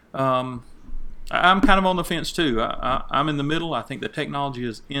 I'm kind of on the fence too. I'm in the middle. I think the technology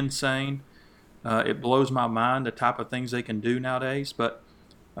is insane. It blows my mind the type of things they can do nowadays. But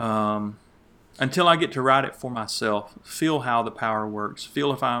until I get to ride it for myself, feel how the power works,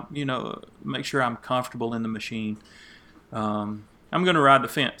 feel if I'm, make sure I'm comfortable in the machine, I'm going to ride the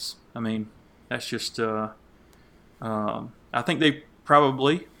fence. I mean, that's just, I think they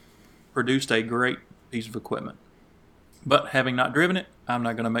probably produced a great piece of equipment. But having not driven it, I'm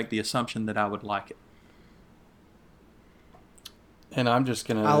not going to make the assumption that I would like it. And I'm just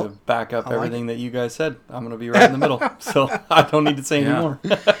going to back up everything that you guys said. I'm going to be right in the middle. So I don't need to say any more.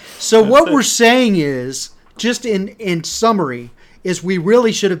 So what we're saying is, just in summary, is we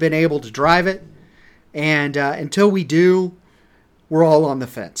really should have been able to drive it. And until we do, we're all on the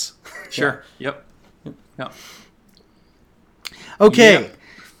fence. Sure. Yep. Okay. Yep.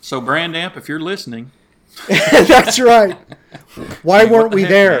 So Brand Amp, if you're listening. That's right. Why weren't we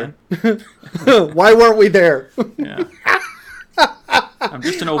there? Why weren't we there? Yeah. I'm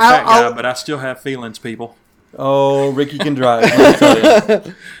just an old fat guy, but I still have feelings, people. Oh, Ricky can drive. Let me tell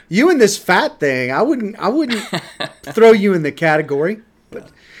you. You and this fat thing, I wouldn't throw you in the category. But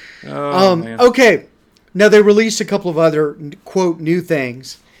man. Okay. Now they released a couple of other quote new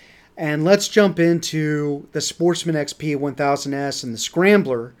things, and let's jump into the Sportsman XP 1000S and the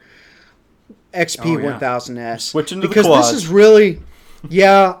Scrambler XP 1000S. Switching to because the quads. this is really,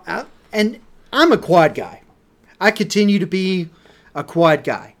 and I'm a quad guy. I continue to be a quad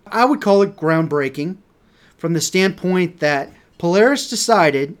guy. I would call it groundbreaking from the standpoint that Polaris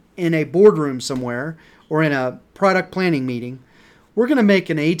decided in a boardroom somewhere or in a product planning meeting, we're going to make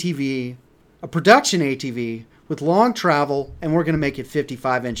an ATV, a production ATV with long travel, and we're going to make it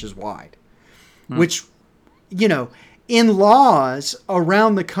 55 inches wide. Which, in laws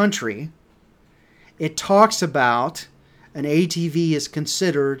around the country, it talks about an ATV is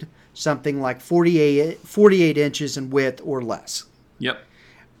considered something like 48 inches in width or less. Yep.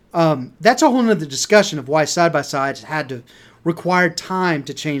 That's a whole nother discussion of why side-by-sides had to require time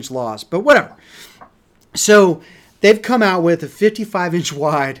to change laws, but whatever. So they've come out with a 55-inch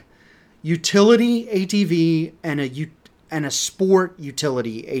wide utility ATV and a sport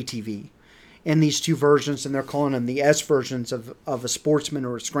utility ATV in these two versions, and they're calling them the S versions of a Sportsman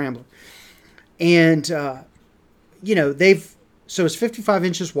or a Scrambler. And, so it's 55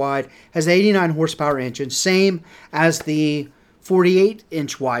 inches wide, has 89 horsepower engine, same as the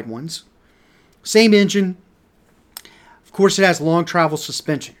 48-inch wide ones. Same engine. Of course, it has long travel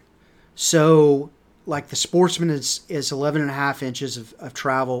suspension. So, like the Sportsman is 11.5 inches of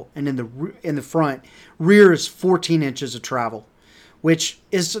travel, and in the front, rear is 14 inches of travel, which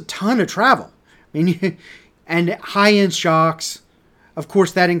is a ton of travel. I mean, and high-end shocks, of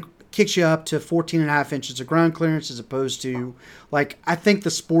course, that kicks you up to 14.5 inches of ground clearance as opposed to, I think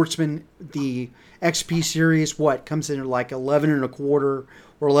the Sportsman, the XP series, comes in at 11.25 or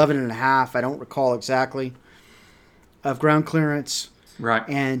 11.5, I don't recall exactly, of ground clearance. Right.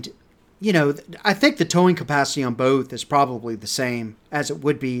 And, I think the towing capacity on both is probably the same as it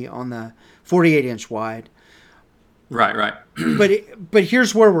would be on the 48-inch wide. Right. But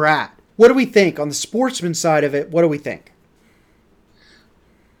here's where we're at. What do we think? On the Sportsman side of it, what do we think?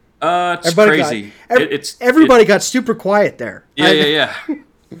 It's crazy. Everybody got super quiet there. Yeah.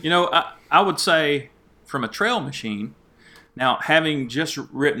 I would say from a trail machine, now having just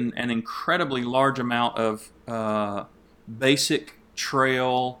written an incredibly large amount of basic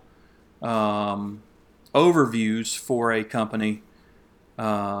trail overviews for a company,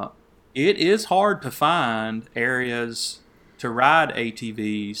 it is hard to find areas to ride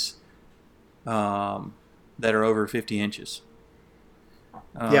ATVs that are over 50 inches.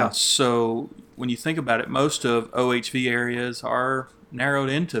 So when you think about it, most of OHV areas are narrowed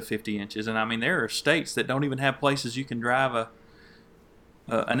into 50 inches. And I mean, there are states that don't even have places you can drive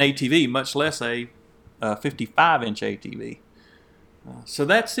an ATV, much less a 55-inch ATV. So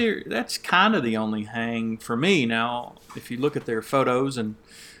that's kind of the only hang for me. Now, if you look at their photos and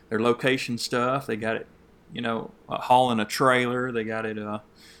their location stuff, they got it, hauling a trailer. They got it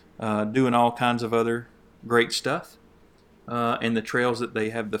doing all kinds of other great stuff. and the trails that they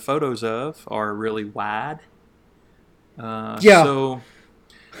have the photos of are really wide. Yeah. So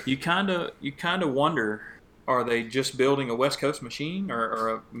you kind of wonder, are they just building a West Coast machine or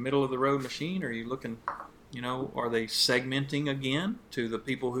a middle of the road machine? Are you looking, are they segmenting again to the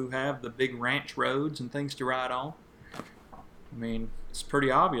people who have the big ranch roads and things to ride on? I mean, it's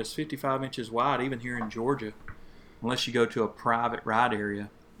pretty obvious, 55 inches wide, even here in Georgia. Unless you go to a private ride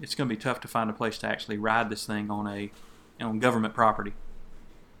area, it's going to be tough to find a place to actually ride this thing on government property.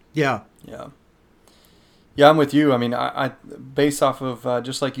 Yeah. Yeah. Yeah, I'm with you. I mean, I based off of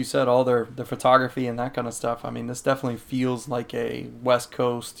just like you said, all the photography and that kind of stuff. I mean, this definitely feels like a West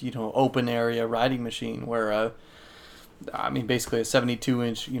Coast, open area riding machine where, I mean, basically a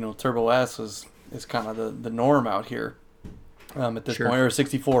 72-inch, Turbo S is kind of the norm out here at this point, or a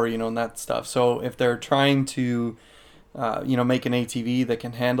 64, and that stuff. So if they're trying to, make an ATV that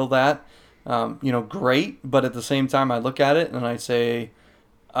can handle that, great. But at the same time, I look at it and I say,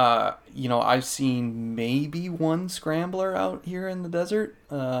 I've seen maybe one scrambler out here in the desert.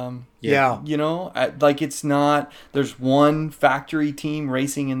 Yeah. It's not, there's one factory team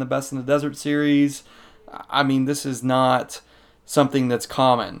racing in the Best in the Desert series. I mean, this is not something that's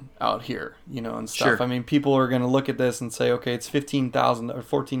common out here, and stuff. Sure. I mean, people are going to look at this and say, okay, it's $15,000 or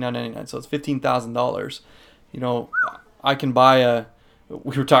 $14,999. So it's $15,000. I can buy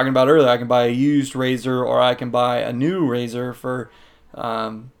we were talking about earlier, I can buy a used Razor or I can buy a new Razor for,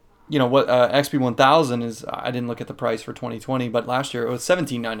 what XP1000 is. I didn't look at the price for 2020, but last year it was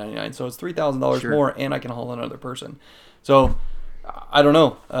 $17,999, so it's $3,000 more, and I can haul another person. So I don't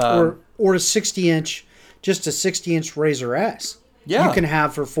know. Or a 60-inch, just a 60-inch Razor S. Yeah, you can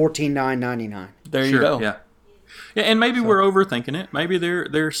have for $14,999. There you go. Yeah. Yeah, and maybe we're overthinking it. Maybe they're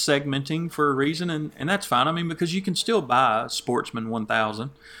segmenting for a reason, and that's fine. I mean, because you can still buy a Sportsman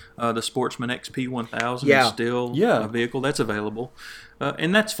 1000. The Sportsman XP 1000 is still a vehicle that's available,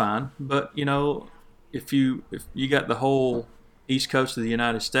 and that's fine. But if you got the whole East Coast of the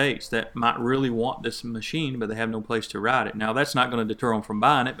United States that might really want this machine, but they have no place to ride it. Now that's not going to deter them from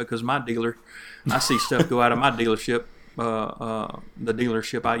buying it, because my dealer, I see stuff go out of my dealership. The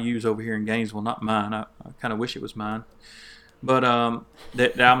dealership I use over here in Gainesville, not mine. I kind of wish it was mine. But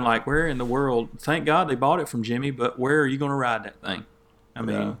that I'm like, where in the world? Thank God they bought it from Jimmy, but where are you going to ride that thing? I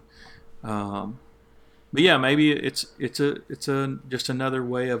mean, but yeah, maybe it's just another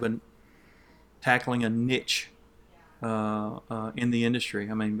way of tackling a niche in the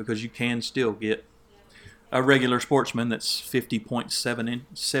industry. I mean, because you can still get a regular Sportsman that's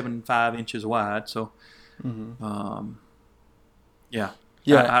 50.75 inches wide. So. Mm-hmm. Yeah.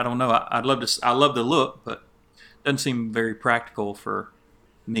 I don't know. I love the look, but it doesn't seem very practical for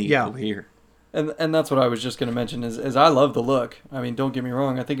me over here. And that's what I was just going to mention is I love the look. I mean, don't get me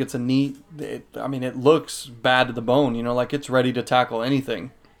wrong. I think it's a neat. It looks bad to the bone. Like it's ready to tackle anything.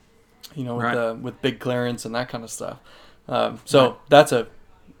 With big clearance and that kind of stuff. That's a.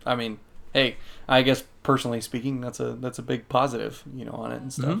 I mean, hey, I guess personally speaking, that's a big positive. On it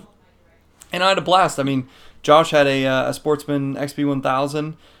and stuff. Mm-hmm. And I had a blast. I mean, Josh had a Sportsman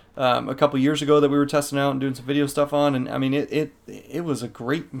XP1000 a couple years ago that we were testing out and doing some video stuff on, and I mean, it was a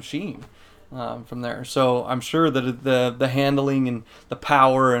great machine from there. So I'm sure that the handling and the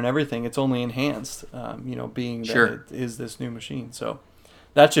power and everything, it's only enhanced. Being that it is this new machine. So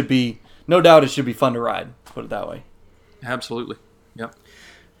that should be, no doubt, it should be fun to ride. Put it that way. Absolutely. Yep.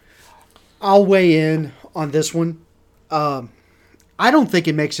 I'll weigh in on this one. I don't think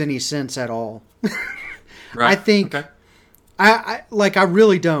it makes any sense at all. Right. I think, I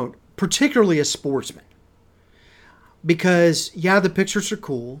really don't, particularly a Sportsman, because the pictures are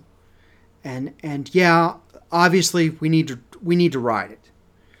cool, and obviously we need to ride it.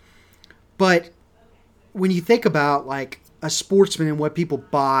 But when you think about like a Sportsman and what people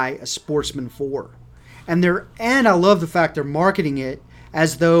buy a Sportsman for, and I love the fact they're marketing it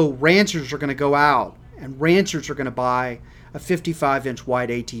as though ranchers are going to go out and ranchers are going to buy a 55-inch wide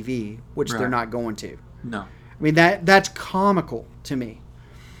ATV, which they're not going to. No. I mean, that's comical to me.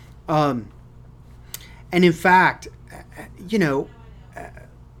 And in fact,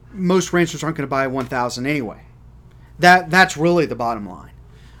 most ranchers aren't going to buy a 1000 anyway. That's really the bottom line.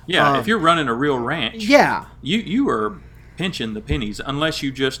 Yeah, if you're running a real ranch, you are pinching the pennies unless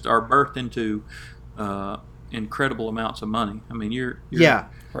you just are birthed into incredible amounts of money. I mean, you're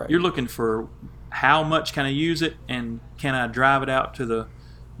looking for how much can I use it, and can I drive it out to the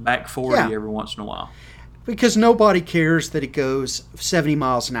back 40 every once in a while? Because nobody cares that it goes 70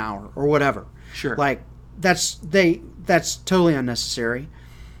 miles an hour or whatever. Sure. Like that's totally unnecessary.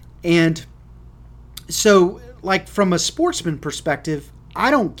 And so, like, from a Sportsman perspective,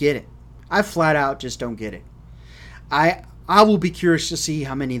 I don't get it. I flat out just don't get it. I will be curious to see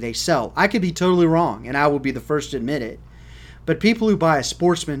how many they sell. I could be totally wrong, and I will be the first to admit it. But people who buy a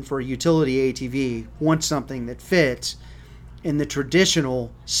Sportsman for a utility ATV want something that fits in the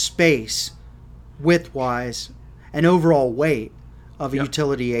traditional space, width-wise, and overall weight of a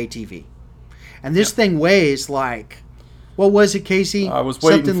utility ATV. And this thing weighs like, what was it, Casey? I was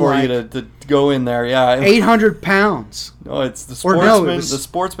waiting Something for like you to go in there. Yeah, 800 pounds. No, it's the Or Sportsman. no, it was- The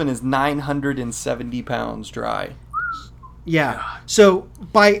Sportsman is 970 pounds dry. Yeah. So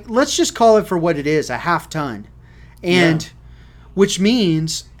let's just call it for what it is, a half ton. And which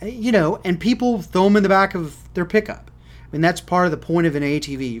means, and people throw them in the back of their pickup. I mean, that's part of the point of an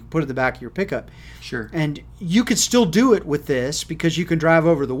ATV. You put it in the back of your pickup. Sure. And you could still do it with this because you can drive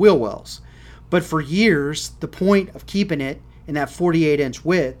over the wheel wells. But for years, the point of keeping it in that 48-inch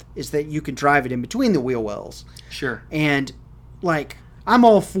width is that you can drive it in between the wheel wells. Sure. And, I'm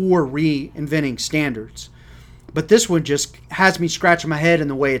all for reinventing standards. But this one just has me scratching my head in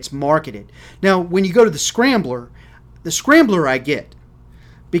the way it's marketed. Now, when you go to the Scrambler I get.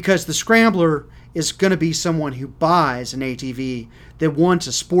 Because the Scrambler is going to be someone who buys an ATV that wants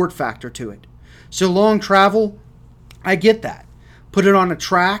a sport factor to it. So long travel, I get that. Put it on a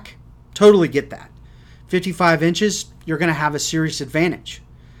track, totally get that. 55 inches, you're going to have a serious advantage.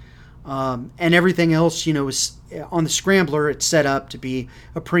 And everything else, is on the Scrambler, it's set up to be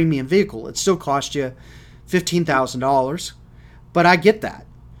a premium vehicle. It still costs you $15,000, but I get that.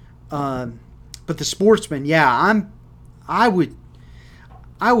 But the Sportsman, I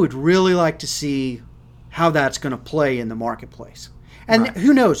would really like to see how that's going to play in the marketplace. And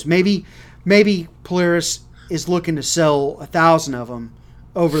who knows, maybe Polaris is looking to sell 1,000 of them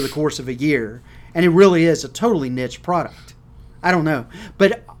over the course of a year, and it really is a totally niche product. I don't know.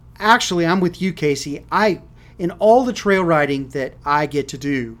 But actually, I'm with you, Casey. In all the trail riding that I get to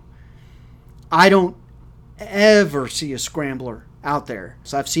do, I don't ever see a Scrambler out there.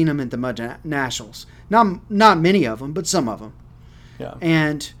 So I've seen them at the Mud Nationals. Not many of them, but some of them. Yeah.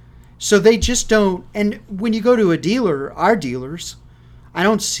 And so they just don't. And when you go to a dealer, our dealers, I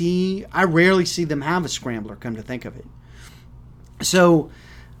rarely see them have a Scrambler, come to think of it. So,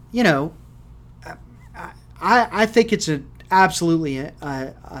 I think it's absolutely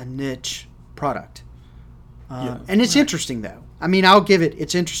a niche product. And it's interesting, though. I mean,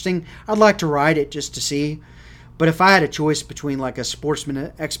 it's interesting. I'd like to ride it just to see. But if I had a choice between like a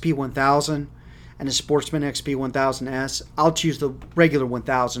Sportsman XP1000 and a Sportsman XP1000S, I'll choose the regular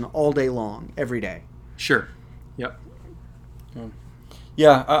 1000 all day long, every day. Sure. Yep.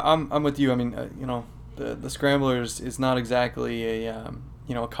 Yeah, I'm with you. I mean, the Scrambler is not exactly a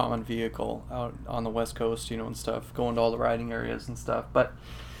a common vehicle out on the West Coast, and stuff, going to all the riding areas and stuff. But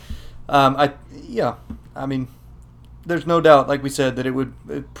I mean, there's no doubt, like we said, that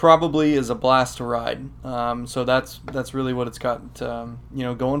it probably is a blast to ride. So that's really what it's got,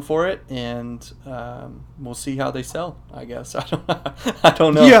 going for it, and we'll see how they sell. I guess I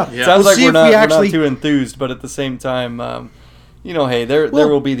don't know. Yeah. Sounds like we're not actually too enthused, but at the same time, hey, there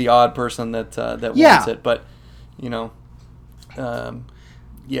will be the odd person that wants it, but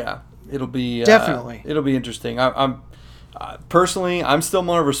it'll be definitely it'll be interesting. I'm personally, I'm still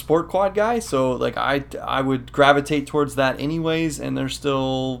more of a sport quad guy, so like I would gravitate towards that anyways, and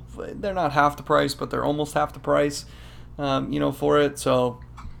they're not half the price, but they're almost half the price, for it. So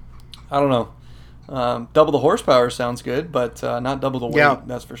I don't know. Double the horsepower sounds good, but not double the weight. Yeah.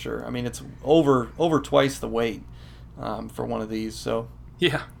 That's for sure. I mean, it's over twice the weight for one of these. So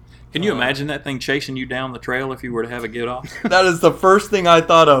yeah. Can you imagine that thing chasing you down the trail if you were to have a get off? that is the first thing I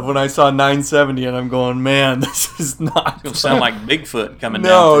thought of when I saw 970, and I'm going, man, this is not. It's gonna sound like Bigfoot coming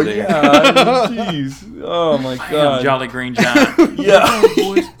down through there. Yeah, jeez, oh my god, Jolly Green Giant. yeah.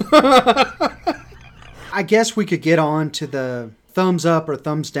 I guess we could get on to the thumbs up or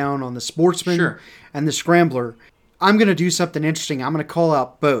thumbs down on the Sportsman and the Scrambler. I'm going to do something interesting. I'm going to call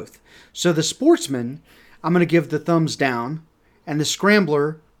out both. So the Sportsman, I'm going to give the thumbs down, and the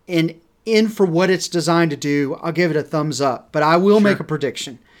Scrambler, in for what it's designed to do, I'll give it a thumbs up. But I will make a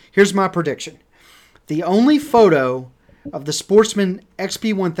prediction. Here's my prediction. The only photo of the Sportsman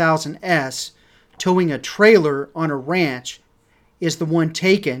XP1000S towing a trailer on a ranch is the one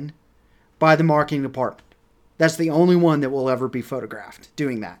taken by the marketing department. That's the only one that will ever be photographed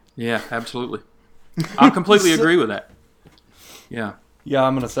doing that. Yeah, absolutely. I completely agree with that. Yeah. Yeah,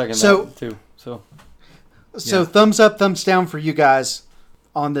 I'm going to second that too. So thumbs up, thumbs down for you guys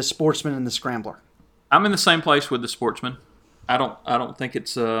on the Sportsman and the Scrambler. I'm in the same place with the Sportsman. I don't think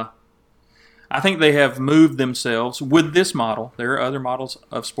it's I think they have moved themselves with this model. There are other models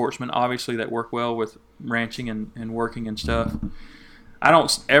of Sportsman, obviously, that work well with ranching and working and stuff. I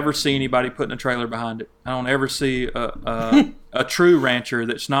don't ever see anybody putting a trailer behind it. I don't ever see a true rancher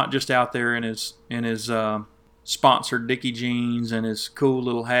that's not just out there in his sponsored Dickie jeans and his cool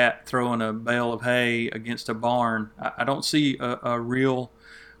little hat throwing a bale of hay against a barn. I don't see a real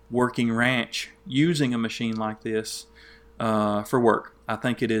working ranch using a machine like this for work. I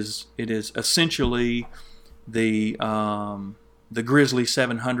think it is essentially the Grizzly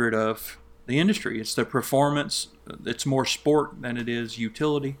 700 of the industry. It's the performance. It's more sport than it is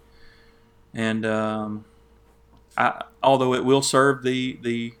utility. And although it will serve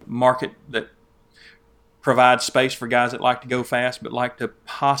the market that provides space for guys that like to go fast but like to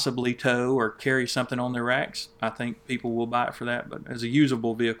possibly tow or carry something on their racks, I think people will buy it for that. But as a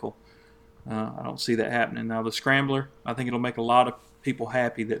usable vehicle, I don't see that happening. Now, the Scrambler, I think it'll make a lot of people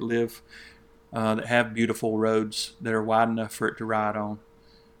happy that live, that have beautiful roads that are wide enough for it to ride on.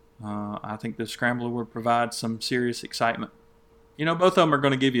 I think the Scrambler will provide some serious excitement. You know, both of them are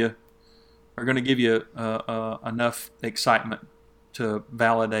going to give you enough excitement to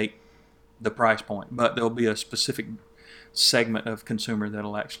validate the price point, but there'll be a specific segment of consumer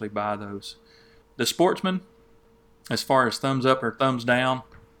that'll actually buy those. The Sportsman, as far as thumbs up or thumbs down,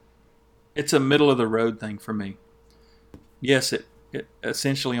 it's a middle of the road thing for me. Yes, it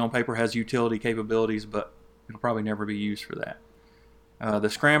essentially on paper has utility capabilities, but it'll probably never be used for that. The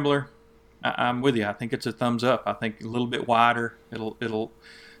Scrambler, I'm with you. I think it's a thumbs up. I think a little bit wider. It'll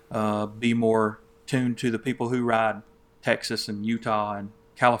be more tuned to the people who ride Texas and Utah and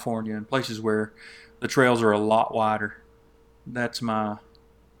California and places where the trails are a lot wider. That's my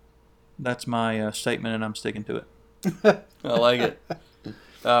statement, and I'm sticking to it. I like it.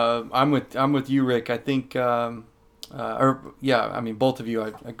 I'm with you, Rick. I think, both of you.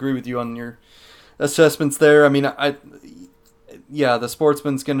 I agree with you on your assessments there. I mean, the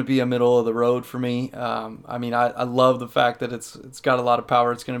Sportsman's going to be a middle of the road for me. I love the fact that it's got a lot of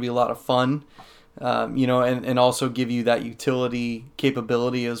power. It's going to be a lot of fun, and also give you that utility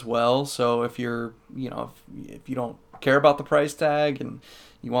capability as well. So if you're, if you don't care about the price tag and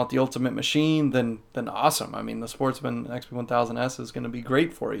you want the ultimate machine, then awesome. I mean, the Sportsman XP1000S is going to be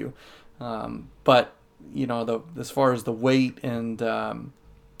great for you. But as far as the weight and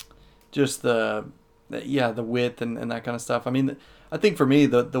just the width and that kind of stuff. I mean, I think for me,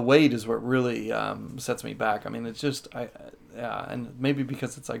 the weight is what really sets me back. I mean, it's just, and maybe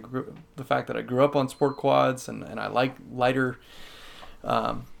because it's the fact that I grew up on sport quads and I like lighter,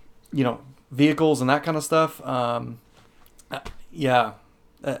 vehicles and that kind of stuff.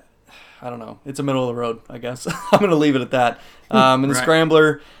 I don't know. It's a middle of the road, I guess. I'm going to leave it at that. And the Right.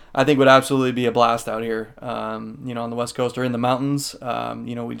 Scrambler, I think, would absolutely be a blast out here, on the West Coast or in the mountains.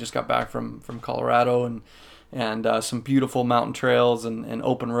 We just got back from Colorado and some beautiful mountain trails and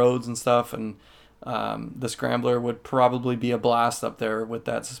open roads and stuff. And the Scrambler would probably be a blast up there with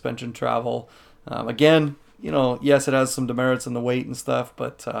that suspension travel. Again, yes, it has some demerits in the weight and stuff,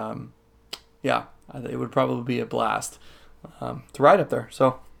 but it would probably be a blast to ride up there.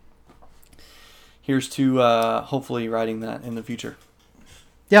 So here's to hopefully riding that in the future.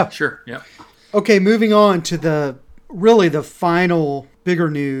 Yeah. Sure. Yeah. Okay, moving on to the final bigger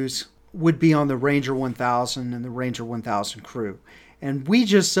news would be on the Ranger 1000 and the Ranger 1000 crew. And we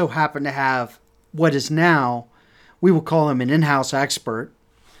just so happen to have what is now, we will call him an in-house expert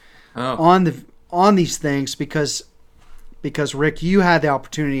on these things because Rick, you had the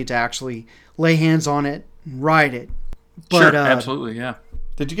opportunity to actually lay hands on it and ride it. But, sure, absolutely, yeah.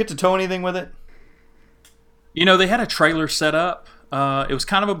 Did you get to tow anything with it? They had a trailer set up. It was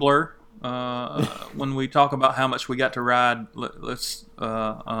kind of a blur. When we talk about how much we got to ride, let's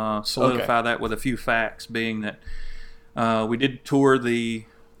solidify that with a few facts, being that we did tour the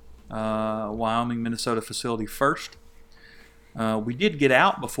Wyoming-Minnesota facility first. We did get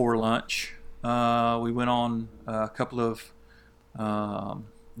out before lunch. We went on a couple of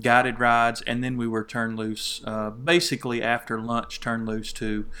guided rides, and then we were turned loose, basically after lunch, turned loose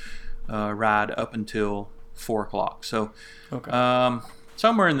to ride up until 4 o'clock. So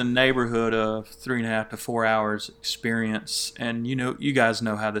somewhere in the neighborhood of 3.5 to 4 hours experience. And you guys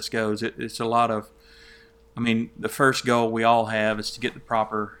know how this goes. It's a lot of, the first goal we all have is to get the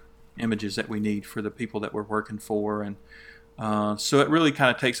proper images that we need for the people that we're working for. And so it really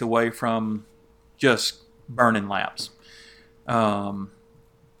kind of takes away from just burning laps.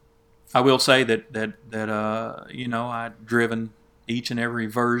 I will say that I'd driven each and every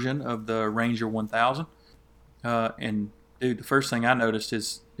version of the Ranger 1000. And dude, the first thing I noticed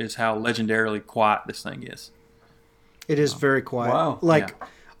is how legendarily quiet this thing is. It is very quiet. Wow.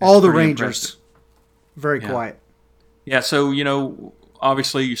 All the pretty Rangers, impressive. very quiet. Yeah, so,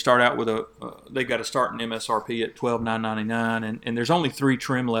 obviously you start out with they've got to start an MSRP at $12,999, and there's only 3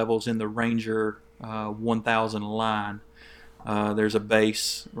 trim levels in the Ranger 1000 line. There's a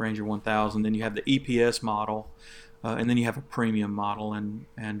base Ranger 1000, then you have the EPS model, and then you have a premium model,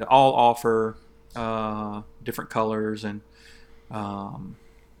 and all offer different colors and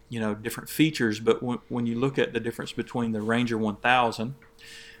different features. But when you look at the difference between the Ranger 1000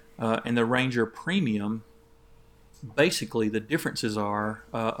 and the Ranger Premium, basically the differences are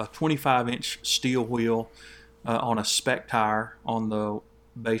a 25-inch steel wheel on a spec tire on the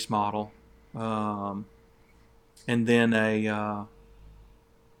base model, and then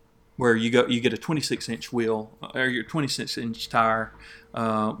where you get a 26-inch wheel or your 26-inch tire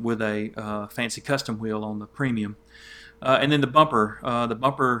with a fancy custom wheel on the Premium, and then the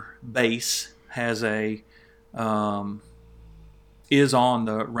bumper base has is on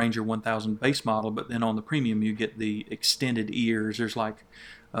the Ranger 1000 base model, but then on the Premium you get the extended ears. There's like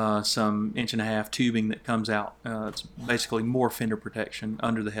some 1.5-inch tubing that comes out. It's basically more fender protection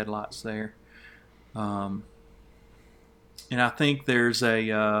under the headlights there. And I think there's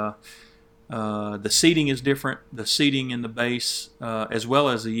the seating is different. The seating in the base, as well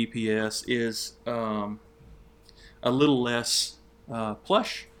as the EPS, is a little less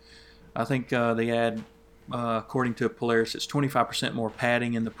plush. I think they add, according to Polaris, it's 25% more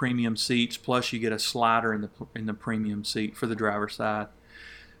padding in the premium seats. Plus, you get a slider in the premium seat for the driver's side.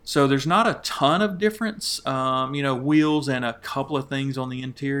 So there's not a ton of difference, wheels and a couple of things on the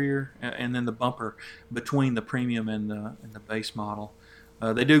interior, and then the bumper between the premium and the base model.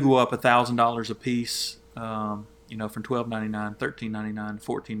 They do go up $1,000 a piece, from $12,999, $13,999,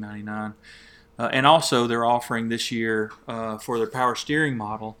 $14,999, and also they're offering this year for their power steering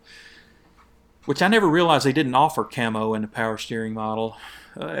model, which I never realized they didn't offer camo in the power steering model.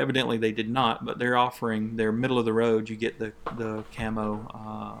 Evidently they did not, but they're offering their middle of the road. You get the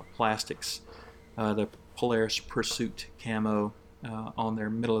camo plastics, the Polaris Pursuit camo on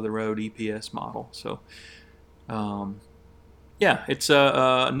their middle of the road EPS model. So, it's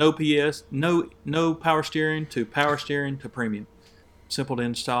no power steering to premium. Simple to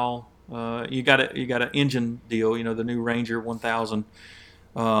install. You got an engine deal. The new Ranger 1000.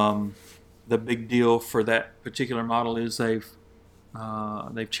 The big deal for that particular model is they've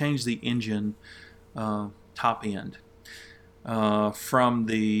changed the engine top end from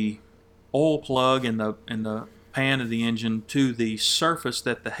the oil plug in the pan of the engine to the surface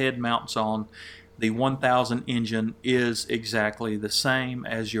that the head mounts on. The 1000 engine is exactly the same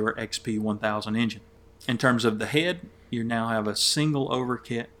as your XP 1000 engine. In terms of the head, you now have a single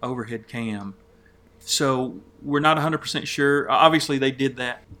overhead cam. So we're not 100% sure. Obviously, they did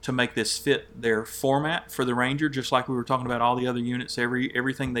that to make this fit their format for the Ranger, just like we were talking about all the other units.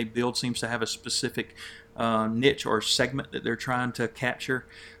 Everything they build seems to have a specific niche or segment that they're trying to capture.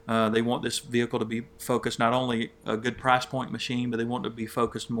 They want this vehicle to be focused not only a good price point machine, but they want it to be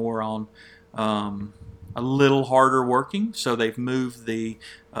focused more on a little harder working. So they've moved the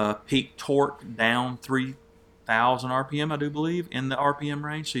peak torque down 3,000 RPM, I do believe, in the RPM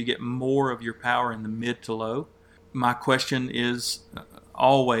range, so you get more of your power in the mid to low. My question is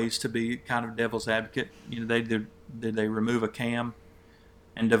always to be kind of devil's advocate. Did they remove a cam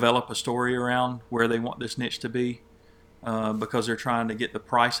and develop a story around where they want this niche to be because they're trying to get the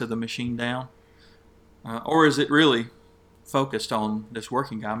price of the machine down? Or is it really focused on this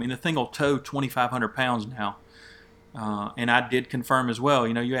working guy? I mean, the thing will tow 2,500 pounds now. And I did confirm as well,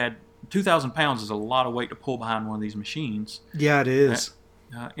 you had 2,000 pounds is a lot of weight to pull behind one of these machines. Yeah, it is.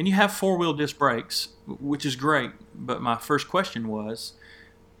 And you have 4-wheel disc brakes, which is great. But my first question was,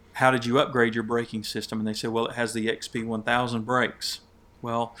 how did you upgrade your braking system? And they said, well, it has the XP 1000 brakes.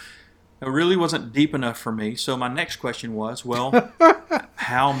 Well, it really wasn't deep enough for me. So my next question was, well,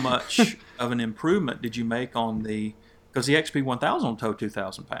 how much of an improvement did you make on because the XP 1000 will tow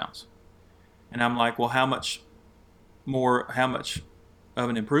 2,000 pounds. And I'm like, well, how much of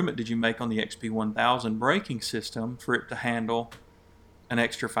an improvement did you make on the XP 1000 braking system for it to handle an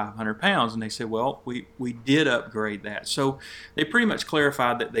extra 500 pounds? And they said, well, we did upgrade that. So they pretty much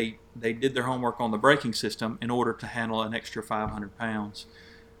clarified that they did their homework on the braking system in order to handle an extra 500 pounds.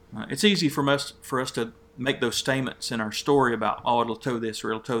 It's easy for us to make those statements in our story about, oh, it'll tow this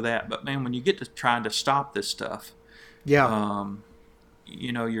or it'll tow that. But man, when you get to trying to stop this stuff, your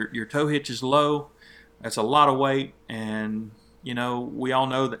tow hitch is low. That's a lot of weight, and we all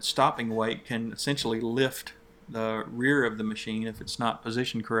know that stopping weight can essentially lift the rear of the machine if it's not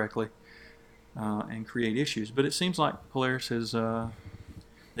positioned correctly and create issues. But it seems like Polaris has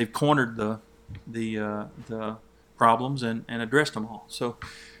they've cornered the problems and addressed them all. So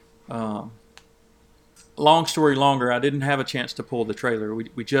long story longer, I didn't have a chance to pull the trailer.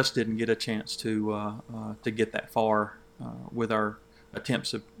 We just didn't get a chance to get that far with our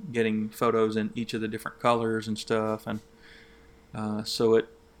attempts of getting photos in each of the different colors and stuff, and so it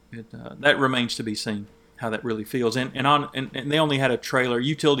that remains to be seen how that really feels. And they only had a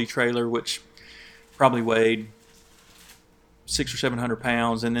utility trailer, which probably weighed 600 or 700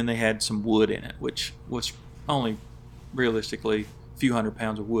 pounds, and then they had some wood in it, which was only realistically a few hundred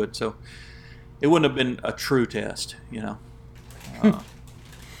pounds of wood. So it wouldn't have been a true test, On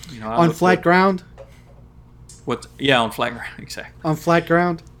flat ground? On flat ground, exactly. On flat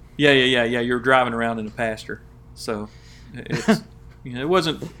ground? Yeah. You're driving around in a pasture, so it's it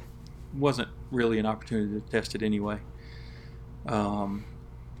wasn't really an opportunity to test it anyway.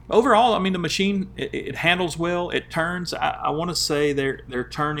 Overall, I mean, the machine it handles well. It turns. I want to say they're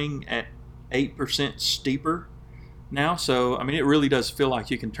turning at 8% steeper now. So I mean, it really does feel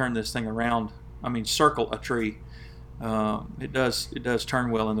like you can turn this thing around. I mean, circle a tree. It does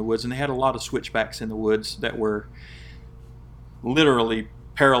turn well in the woods, and they had a lot of switchbacks in the woods that were literally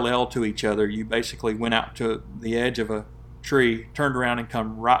parallel to each other. You basically went out to the edge of a tree, turned around, and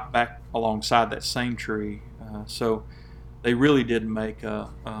come right back alongside that same tree. So they really did make the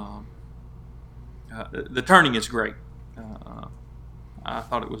turning is great. I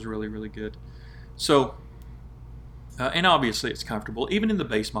thought it was really, really good. So, and obviously it's comfortable. Even in the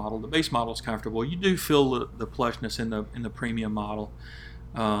base model is comfortable. You do feel the plushness in the premium model.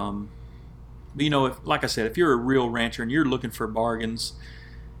 But like I said, if you're a real rancher and you're looking for bargains,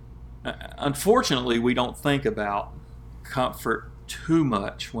 unfortunately we don't think about comfort too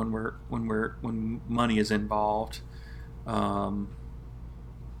much when money is involved.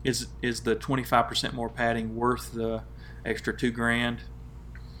 Is the 25% more padding worth the extra $2,000?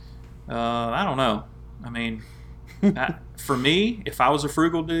 I don't know. I mean, for me, if I was a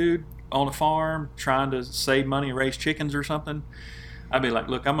frugal dude on a farm trying to save money and raise chickens or something, I'd be like,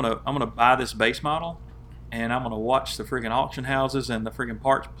 look, I'm gonna buy this base model, and I'm gonna watch the friggin' auction houses and the friggin'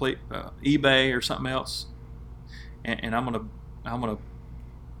 parts eBay or something else, and I'm gonna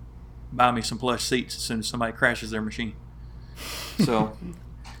buy me some plush seats as soon as somebody crashes their machine. So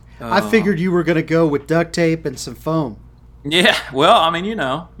I figured you were going to go with duct tape and some foam. Yeah, well, I mean, you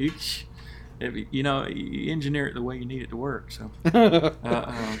engineer it the way you need it to work. So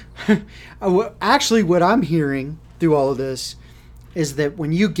actually, what I'm hearing through all of this is that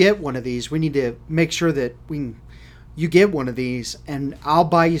when you get one of these, we need to make sure that you get one of these, and I'll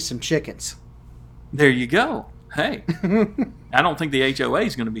buy you some chickens. There you go. Hey, I don't think the HOA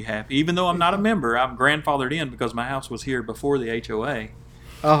is going to be happy. Even though I'm not a member, I'm grandfathered in because my house was here before the HOA.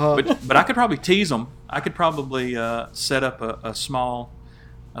 Uh-huh. But I could probably tease them. I could probably set up a small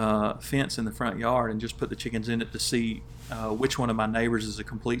fence in the front yard and just put the chickens in it to see which one of my neighbors is a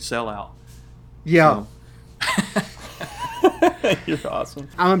complete sellout. Yeah. So. You're awesome.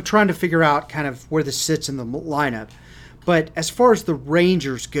 I'm trying to figure out kind of where this sits in the lineup. But as far as the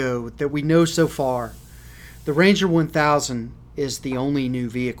Rangers go that we know so far, the Ranger 1000 is the only new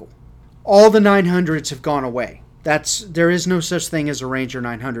vehicle. All the 900s have gone away. There is no such thing as a Ranger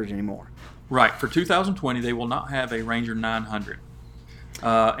 900 anymore. Right. For 2020, they will not have a Ranger 900.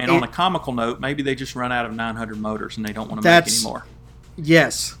 And on a comical note, maybe they just run out of 900 motors and they don't want to make any more.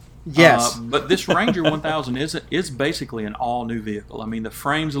 Yes. But this Ranger 1000 is basically an all-new vehicle. I mean, the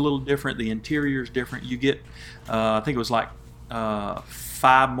frame's a little different. The interior's different. You get, I think it was like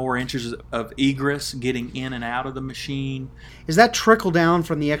 5 more inches of egress getting in and out of the machine. Is that trickle down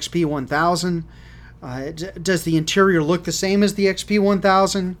from the XP 1000? Does the interior look the same as the XP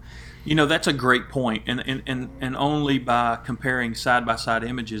 1000? That's a great point, and only by comparing side by side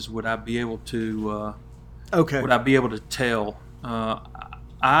images would I be able to. Would I be able to tell?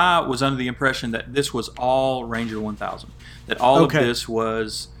 I was under the impression that this was all Ranger 1000. That all of this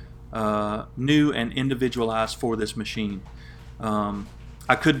was new and individualized for this machine.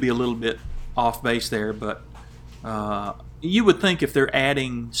 I could be a little bit off base there, but you would think if they're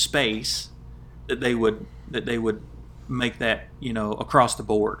adding space that they would make that across the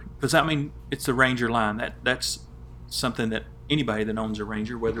board, because I mean it's the Ranger line. That's something that anybody that owns a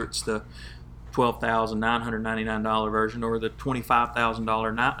Ranger, whether it's the $12,999 version or the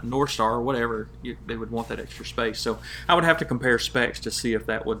 $25,000 North Star or whatever, they would want that extra space. So I would have to compare specs to see if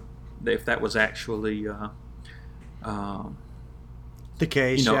that was actually the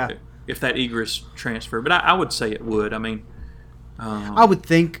case. If that egress transfer, but I would say it would. I mean, I would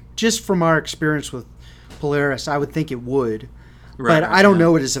think, just from our experience with Polaris, I would think it would, but I don't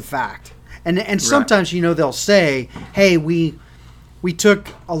know it as a fact. And sometimes they'll say, hey, we took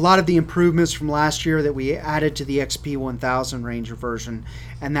a lot of the improvements from last year that we added to the XP 1000 Ranger version,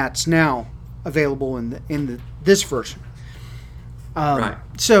 and that's now available in this version. Right.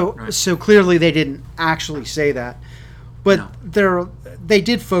 So clearly they didn't actually say that, but No. they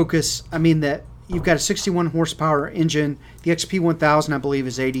did focus. I mean, that you've got a 61 horsepower engine. The XP 1000, I believe,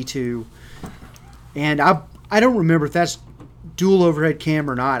 is 82, and I don't remember if that's dual overhead cam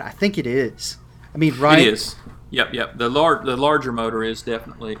or not. I think it is. I mean, right? It is. Yep. The larger motor is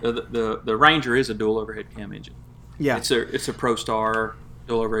definitely the Ranger is a dual overhead cam engine. Yeah. It's a ProStar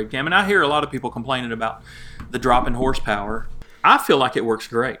dual overhead cam, and I hear a lot of people complaining about the drop in horsepower. I feel like it works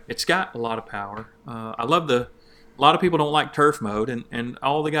great. It's got a lot of power. I love a lot of people don't like turf mode, and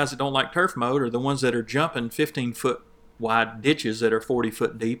all the guys that don't like turf mode are the ones that are jumping 15-foot wide ditches that are 40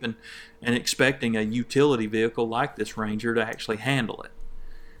 foot deep and expecting a utility vehicle like this Ranger to actually handle it.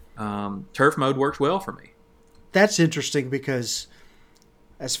 Turf mode works well for me. That's interesting because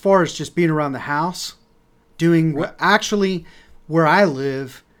as far as just being around the house, doing where I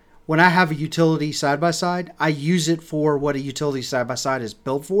live, when I have a utility side-by-side, I use it for what a utility side-by-side is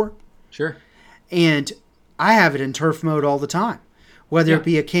built for. Sure. And I have it in turf mode all the time, whether it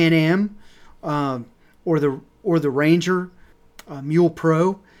be a Can-Am or the Ranger Mule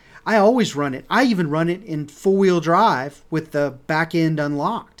Pro. I always run it. I even run it in four-wheel drive with the back end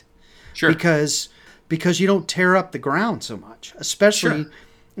unlocked. Sure. Because you don't tear up the ground so much, especially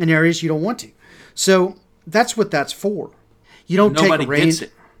in areas you don't want to. So that's what that's for. You don't Nobody take a gets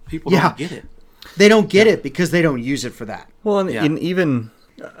it. People don't get it. They don't get it because they don't use it for that. Well, and even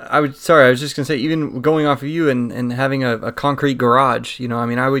I was just gonna say, even going off of you and having a concrete garage, I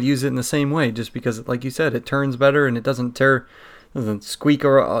mean, I would use it in the same way, just because, like you said, it turns better and it doesn't squeak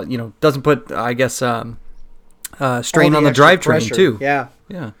or doesn't put, I guess, strain on the drivetrain too.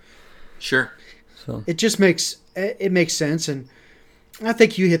 Yeah. Sure. So it just makes sense, and I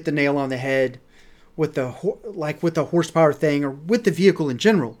think you hit the nail on the head with the horsepower thing, or with the vehicle in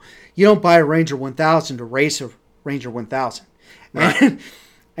general. You don't buy a Ranger 1000 to race a Ranger 1000, right.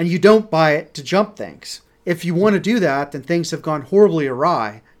 and you don't buy it to jump things. If you want to do that, then things have gone horribly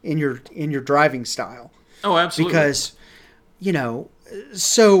awry in your driving style. Oh, absolutely. Because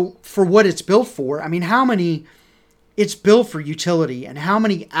so for what it's built for, I mean, it's built for utility, and how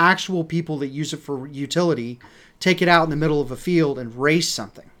many actual people that use it for utility take it out in the middle of a field and race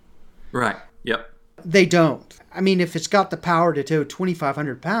something? Right. Yep. They don't. I mean, if it's got the power to tow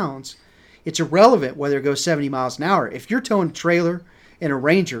 2,500 pounds, it's irrelevant whether it goes 70 miles an hour. If you're towing a trailer in a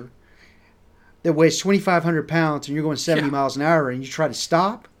Ranger that weighs 2,500 pounds and you're going 70 miles an hour and you try to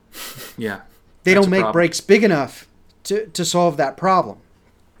stop, they don't make brakes big enough to solve that problem.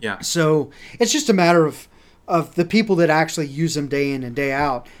 Yeah. So it's just a matter of the people that actually use them day in and day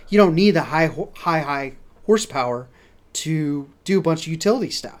out. You don't need the high horsepower to do a bunch of utility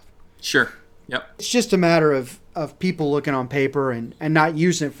stuff. Sure. Yep. It's just a matter of people looking on paper and not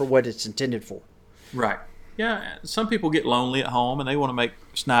using it for what it's intended for. Right. Yeah. Some people get lonely at home and they want to make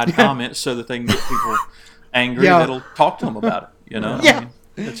snide comments so that they can get people angry that'll talk to them about it. Yeah. I mean,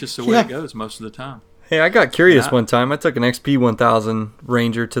 that's just the way it goes most of the time. Hey, I got curious one time. I took an XP 1000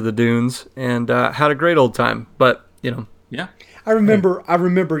 Ranger to the dunes and had a great old time. But, Yeah. I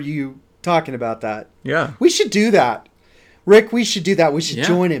remember you talking about that. Yeah. We should do that. Rick, we should do that. We should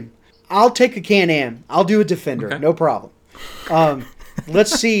join him. I'll take a Can-Am. I'll do a Defender. Okay. No problem.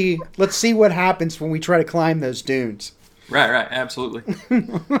 Let's see what happens when we try to climb those dunes. Right. Absolutely.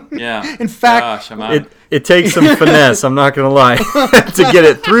 Yeah. In fact, it takes some finesse, I'm not going to lie, to get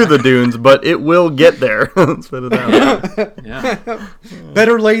it through the dunes, but it will get there. Let's put it that way. Yeah.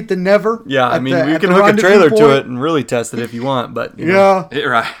 Better late than never. Yeah, I mean, we can hook a trailer to it and really test it if you want, but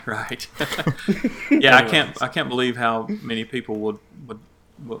right. Yeah, I can't believe how many people would.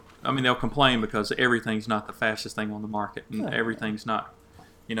 I mean, they'll complain because everything's not the fastest thing on the market, and everything's not,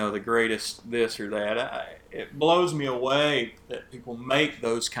 the greatest this or that. It blows me away that people make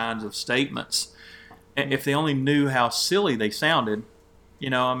those kinds of statements. And if they only knew how silly they sounded,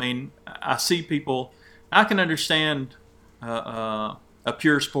 I mean, I see people. I can understand a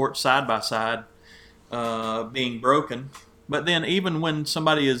pure sport side by side being broken, but then even when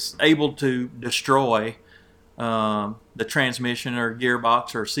somebody is able to destroy the transmission or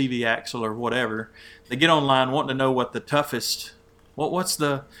gearbox or CV axle or whatever, they get online wanting to know what the toughest, what's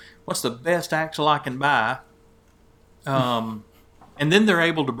the best axle I can buy, and then they're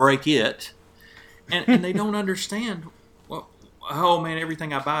able to break it, and they don't understand. Well, oh man,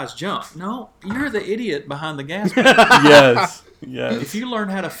 everything I buy is junk. No, you're the idiot behind the gas pedal. Yes. If you learn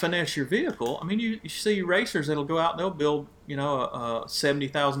how to finesse your vehicle, I mean, you see racers that'll go out and they'll build, a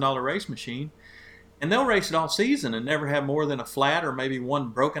 $70,000 race machine. And they'll race it all season and never have more than a flat or maybe one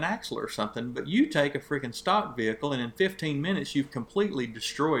broken axle or something. But you take a freaking stock vehicle and in 15 minutes you've completely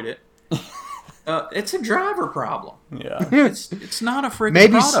destroyed it. It's a driver problem. Yeah. It's not a freaking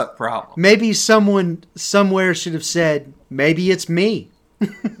Maybe product problem. Maybe someone somewhere should have said, maybe it's me.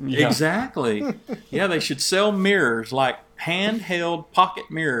 Yeah. Exactly. Yeah, they should sell mirrors, like handheld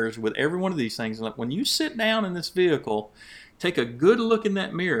pocket mirrors with every one of these things. Like when you sit down in this vehicle, take a good look in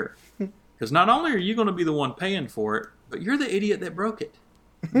that mirror, because not only are you going to be the one paying for it, but you're the idiot that broke it.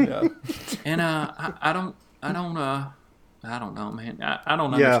 Yeah. And I don't know, man. I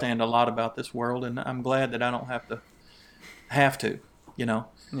don't understand a lot about this world, and I'm glad that I don't have to. You know.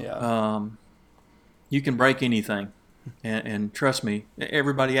 Yeah. You can break anything. And trust me,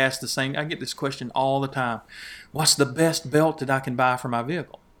 everybody asks the same. I get this question all the time. What's the best belt that I can buy for my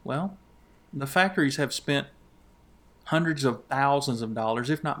vehicle? Well, the factories have spent hundreds of thousands of dollars,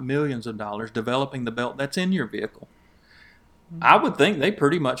 if not millions of dollars, developing the belt that's in your vehicle. I would think they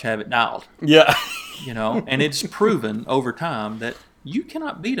pretty much have it dialed. Yeah. You know, and it's proven over time that you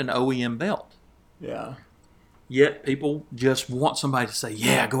cannot beat an OEM belt. Yeah. Yet people just want somebody to say,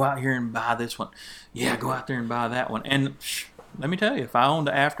 yeah, go out here and buy this one. Yeah, go out there and buy that one. And let me tell you, if I owned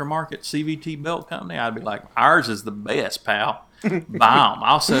an aftermarket CVT belt company, I'd be like, ours is the best, pal. Buy them.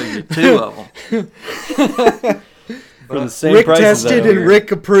 I'll sell you 2 of them. For the same Rick price as tested that. and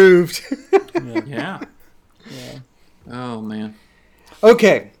Rick approved. Yeah. Yeah. Oh, man.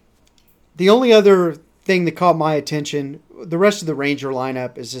 Okay. The only other thing that caught my attention, the rest of the Ranger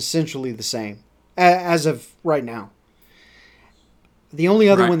lineup is essentially the same as of right now. The only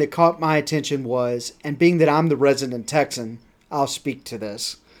other one that caught my attention was, and being that I'm the resident Texan, I'll speak to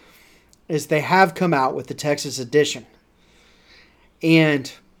this, is they have come out with the Texas edition.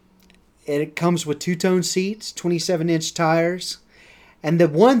 And it comes with 2-tone seats, 27-inch tires. And the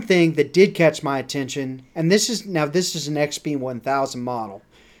one thing that did catch my attention, and this is an XP 1000 model,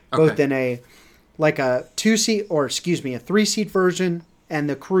 both in a 3-seat version and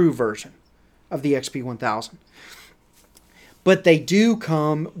the crew version of the XP 1000. But they do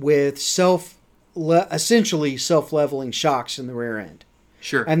come with essentially self-leveling shocks in the rear end.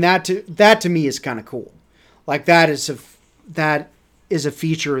 Sure. And that to me is kind of cool. Like that is a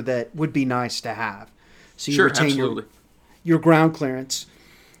feature that would be nice to have. So you retain your ground clearance.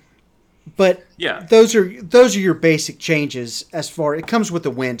 But yeah, those are your basic changes as far. It comes with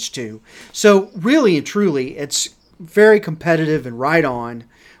a winch too. So really and truly, it's very competitive and right on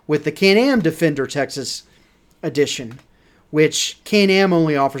with the Can-Am Defender Texas edition, which Can-Am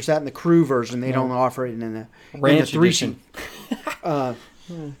only offers that in the crew version. They don't offer it in the 3-seat.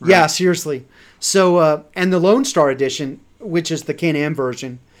 Yeah, seriously. So and the Lone Star edition, which is the Can-Am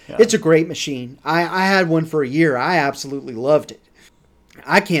version, it's a great machine. I had one for a year. I absolutely loved it.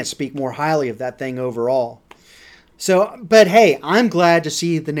 I can't speak more highly of that thing overall. So, but hey, I'm glad to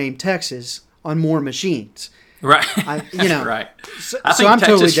see the name Texas on more machines. Right. Right. So I think I'm Texas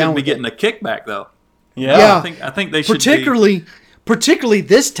totally should down be with getting it. a kickback, though. Yeah. I think they should particularly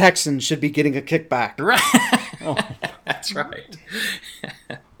this Texan should be getting a kickback. Right. That's right.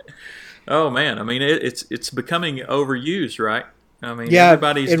 Oh man, I mean it's becoming overused, right? I mean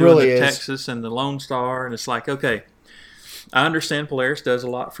everybody's doing really the is. Texas and the Lone Star, and it's like, okay, I understand Polaris does a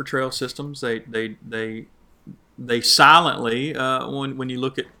lot for trail systems. They silently when you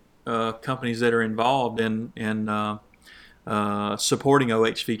look at companies that are involved in supporting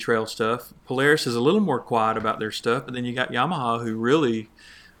OHV trail stuff, Polaris is a little more quiet about their stuff, but then you got Yamaha who really,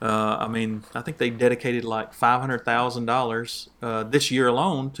 I think they dedicated like $500,000 this year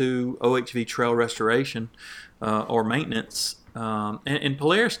alone to OHV trail restoration or maintenance. And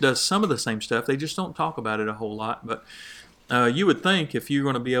Polaris does some of the same stuff. They just don't talk about it a whole lot. But you would think if you're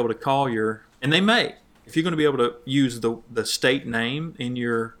going to be able to call and they may, if you're going to be able to use the state name in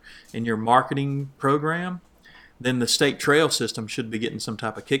your marketing program, then the state trail system should be getting some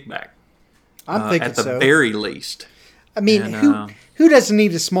type of kickback. I'm thinking at the so. very least. I mean, who doesn't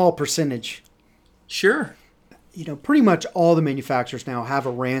need a small percentage? Sure. Pretty much all the manufacturers now have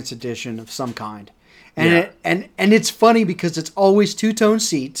a Rance edition of some kind. And and it's funny because it's always 2-tone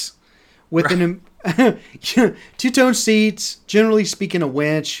seats with an 2-tone seats, generally speaking a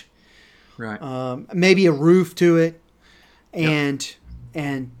winch, right? Maybe a roof to it, and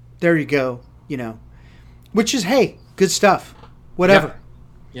there you go, which is, hey, good stuff, whatever.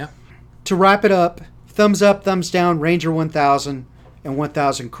 Yeah. To wrap it up, thumbs up, thumbs down, Ranger 1000 and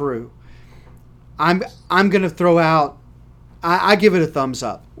 1000 Crew. I'm gonna throw out. I give it a thumbs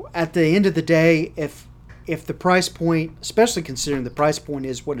up. At the end of the day, if the price point, especially considering the price point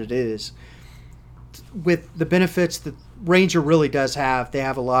is what it is, with the benefits that Ranger really does have, they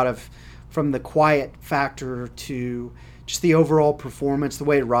have a lot of, from the quiet factor to just the overall performance, the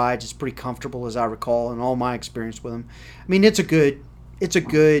way it rides is pretty comfortable, as I recall, in all my experience with them. I mean, it's a good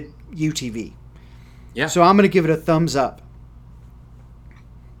UTV. Yeah. So I'm going to give it a thumbs up.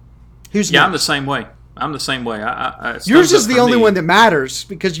 Who's Yeah, next? I'm the same way. It's Yours thumbs is up the for only me. one that matters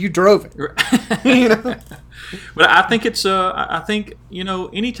because you drove it. You know? But I think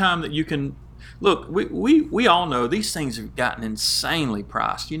anytime that you can look, we all know these things have gotten insanely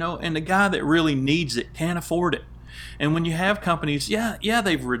priced, and the guy that really needs it can't afford it. And when you have companies,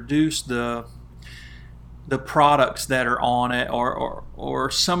 they've reduced the products that are on it or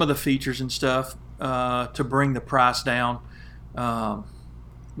some of the features and stuff to bring the price down.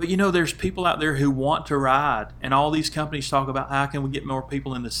 But there's people out there who want to ride, and all these companies talk about how can we get more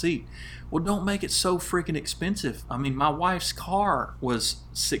people in the seat. Well, don't make it so freaking expensive. I mean, my wife's car was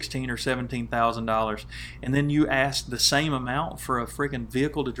 $16,000 or $17,000, and then you ask the same amount for a freaking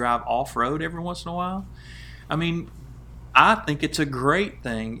vehicle to drive off road every once in a while. I mean, I think it's a great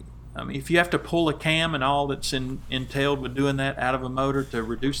thing. I mean, if you have to pull a cam and all that's entailed with doing that out of a motor to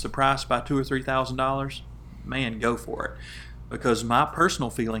reduce the price by $2,000 or $3,000, man, go for it. Because my personal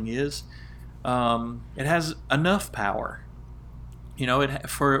feeling is it has enough power,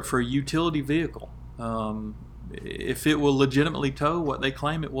 for a utility vehicle. If it will legitimately tow what they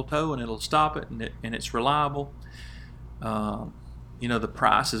claim it will tow, and it'll stop it, and it's reliable, the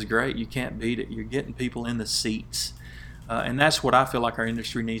price is great. You can't beat it. You're getting people in the seats. And that's what I feel like our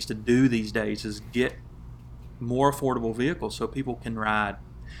industry needs to do these days is get more affordable vehicles so people can ride.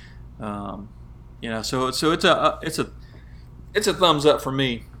 So it's a thumbs up for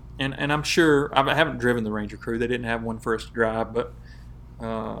me, and I'm sure I haven't driven the Ranger Crew. They didn't have one for us to drive, but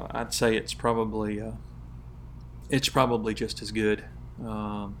I'd say it's probably just as good.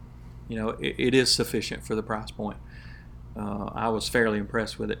 It is sufficient for the price point. I was fairly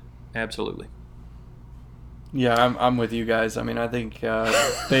impressed with it. Absolutely. Yeah, I'm with you guys. I mean, I think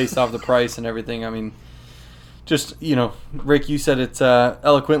based off the price and everything, I mean, just, Rick, you said it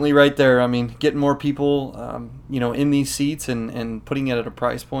eloquently right there. I mean, getting more people, in these seats and putting it at a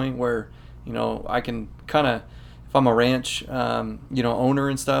price point where, I can kind of, if I'm a ranch, owner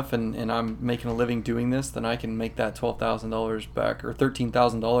and stuff, and I'm making a living doing this, then I can make that $12,000 back or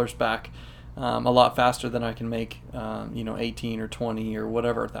 $13,000 back a lot faster than I can make, 18 or 20 or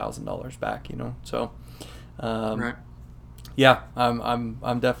whatever $1,000 back, So, Right. Yeah,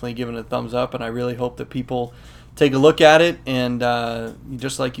 I'm definitely giving it a thumbs up, and I really hope that people take a look at it and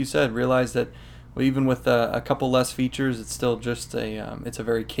just like you said, realize that even with a couple less features, it's still just it's a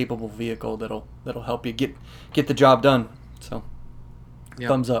very capable vehicle that'll help you get the job done. So, Yep.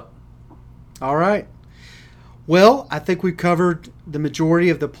 Thumbs up. All right. Well, I think we've covered the majority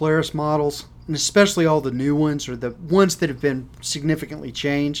of the Polaris models, and especially all the new ones or the ones that have been significantly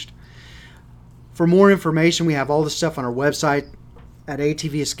changed. For more information, we have all the stuff on our website at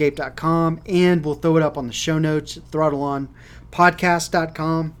atvescape.com, and we'll throw it up on the show notes at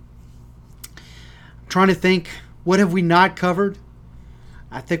throttleonpodcast.com. I'm trying to think, what have we not covered?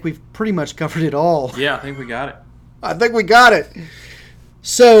 I think we've pretty much covered it all. Yeah, I think we got it. I think we got it.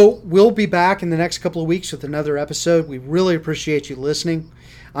 So we'll be back in the next couple of weeks with another episode. We really appreciate you listening.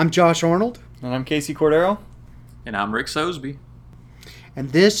 I'm Josh Arnold. And I'm Casey Cordero. And I'm Rick Sosby. And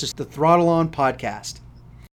this is the Throttle On Podcast.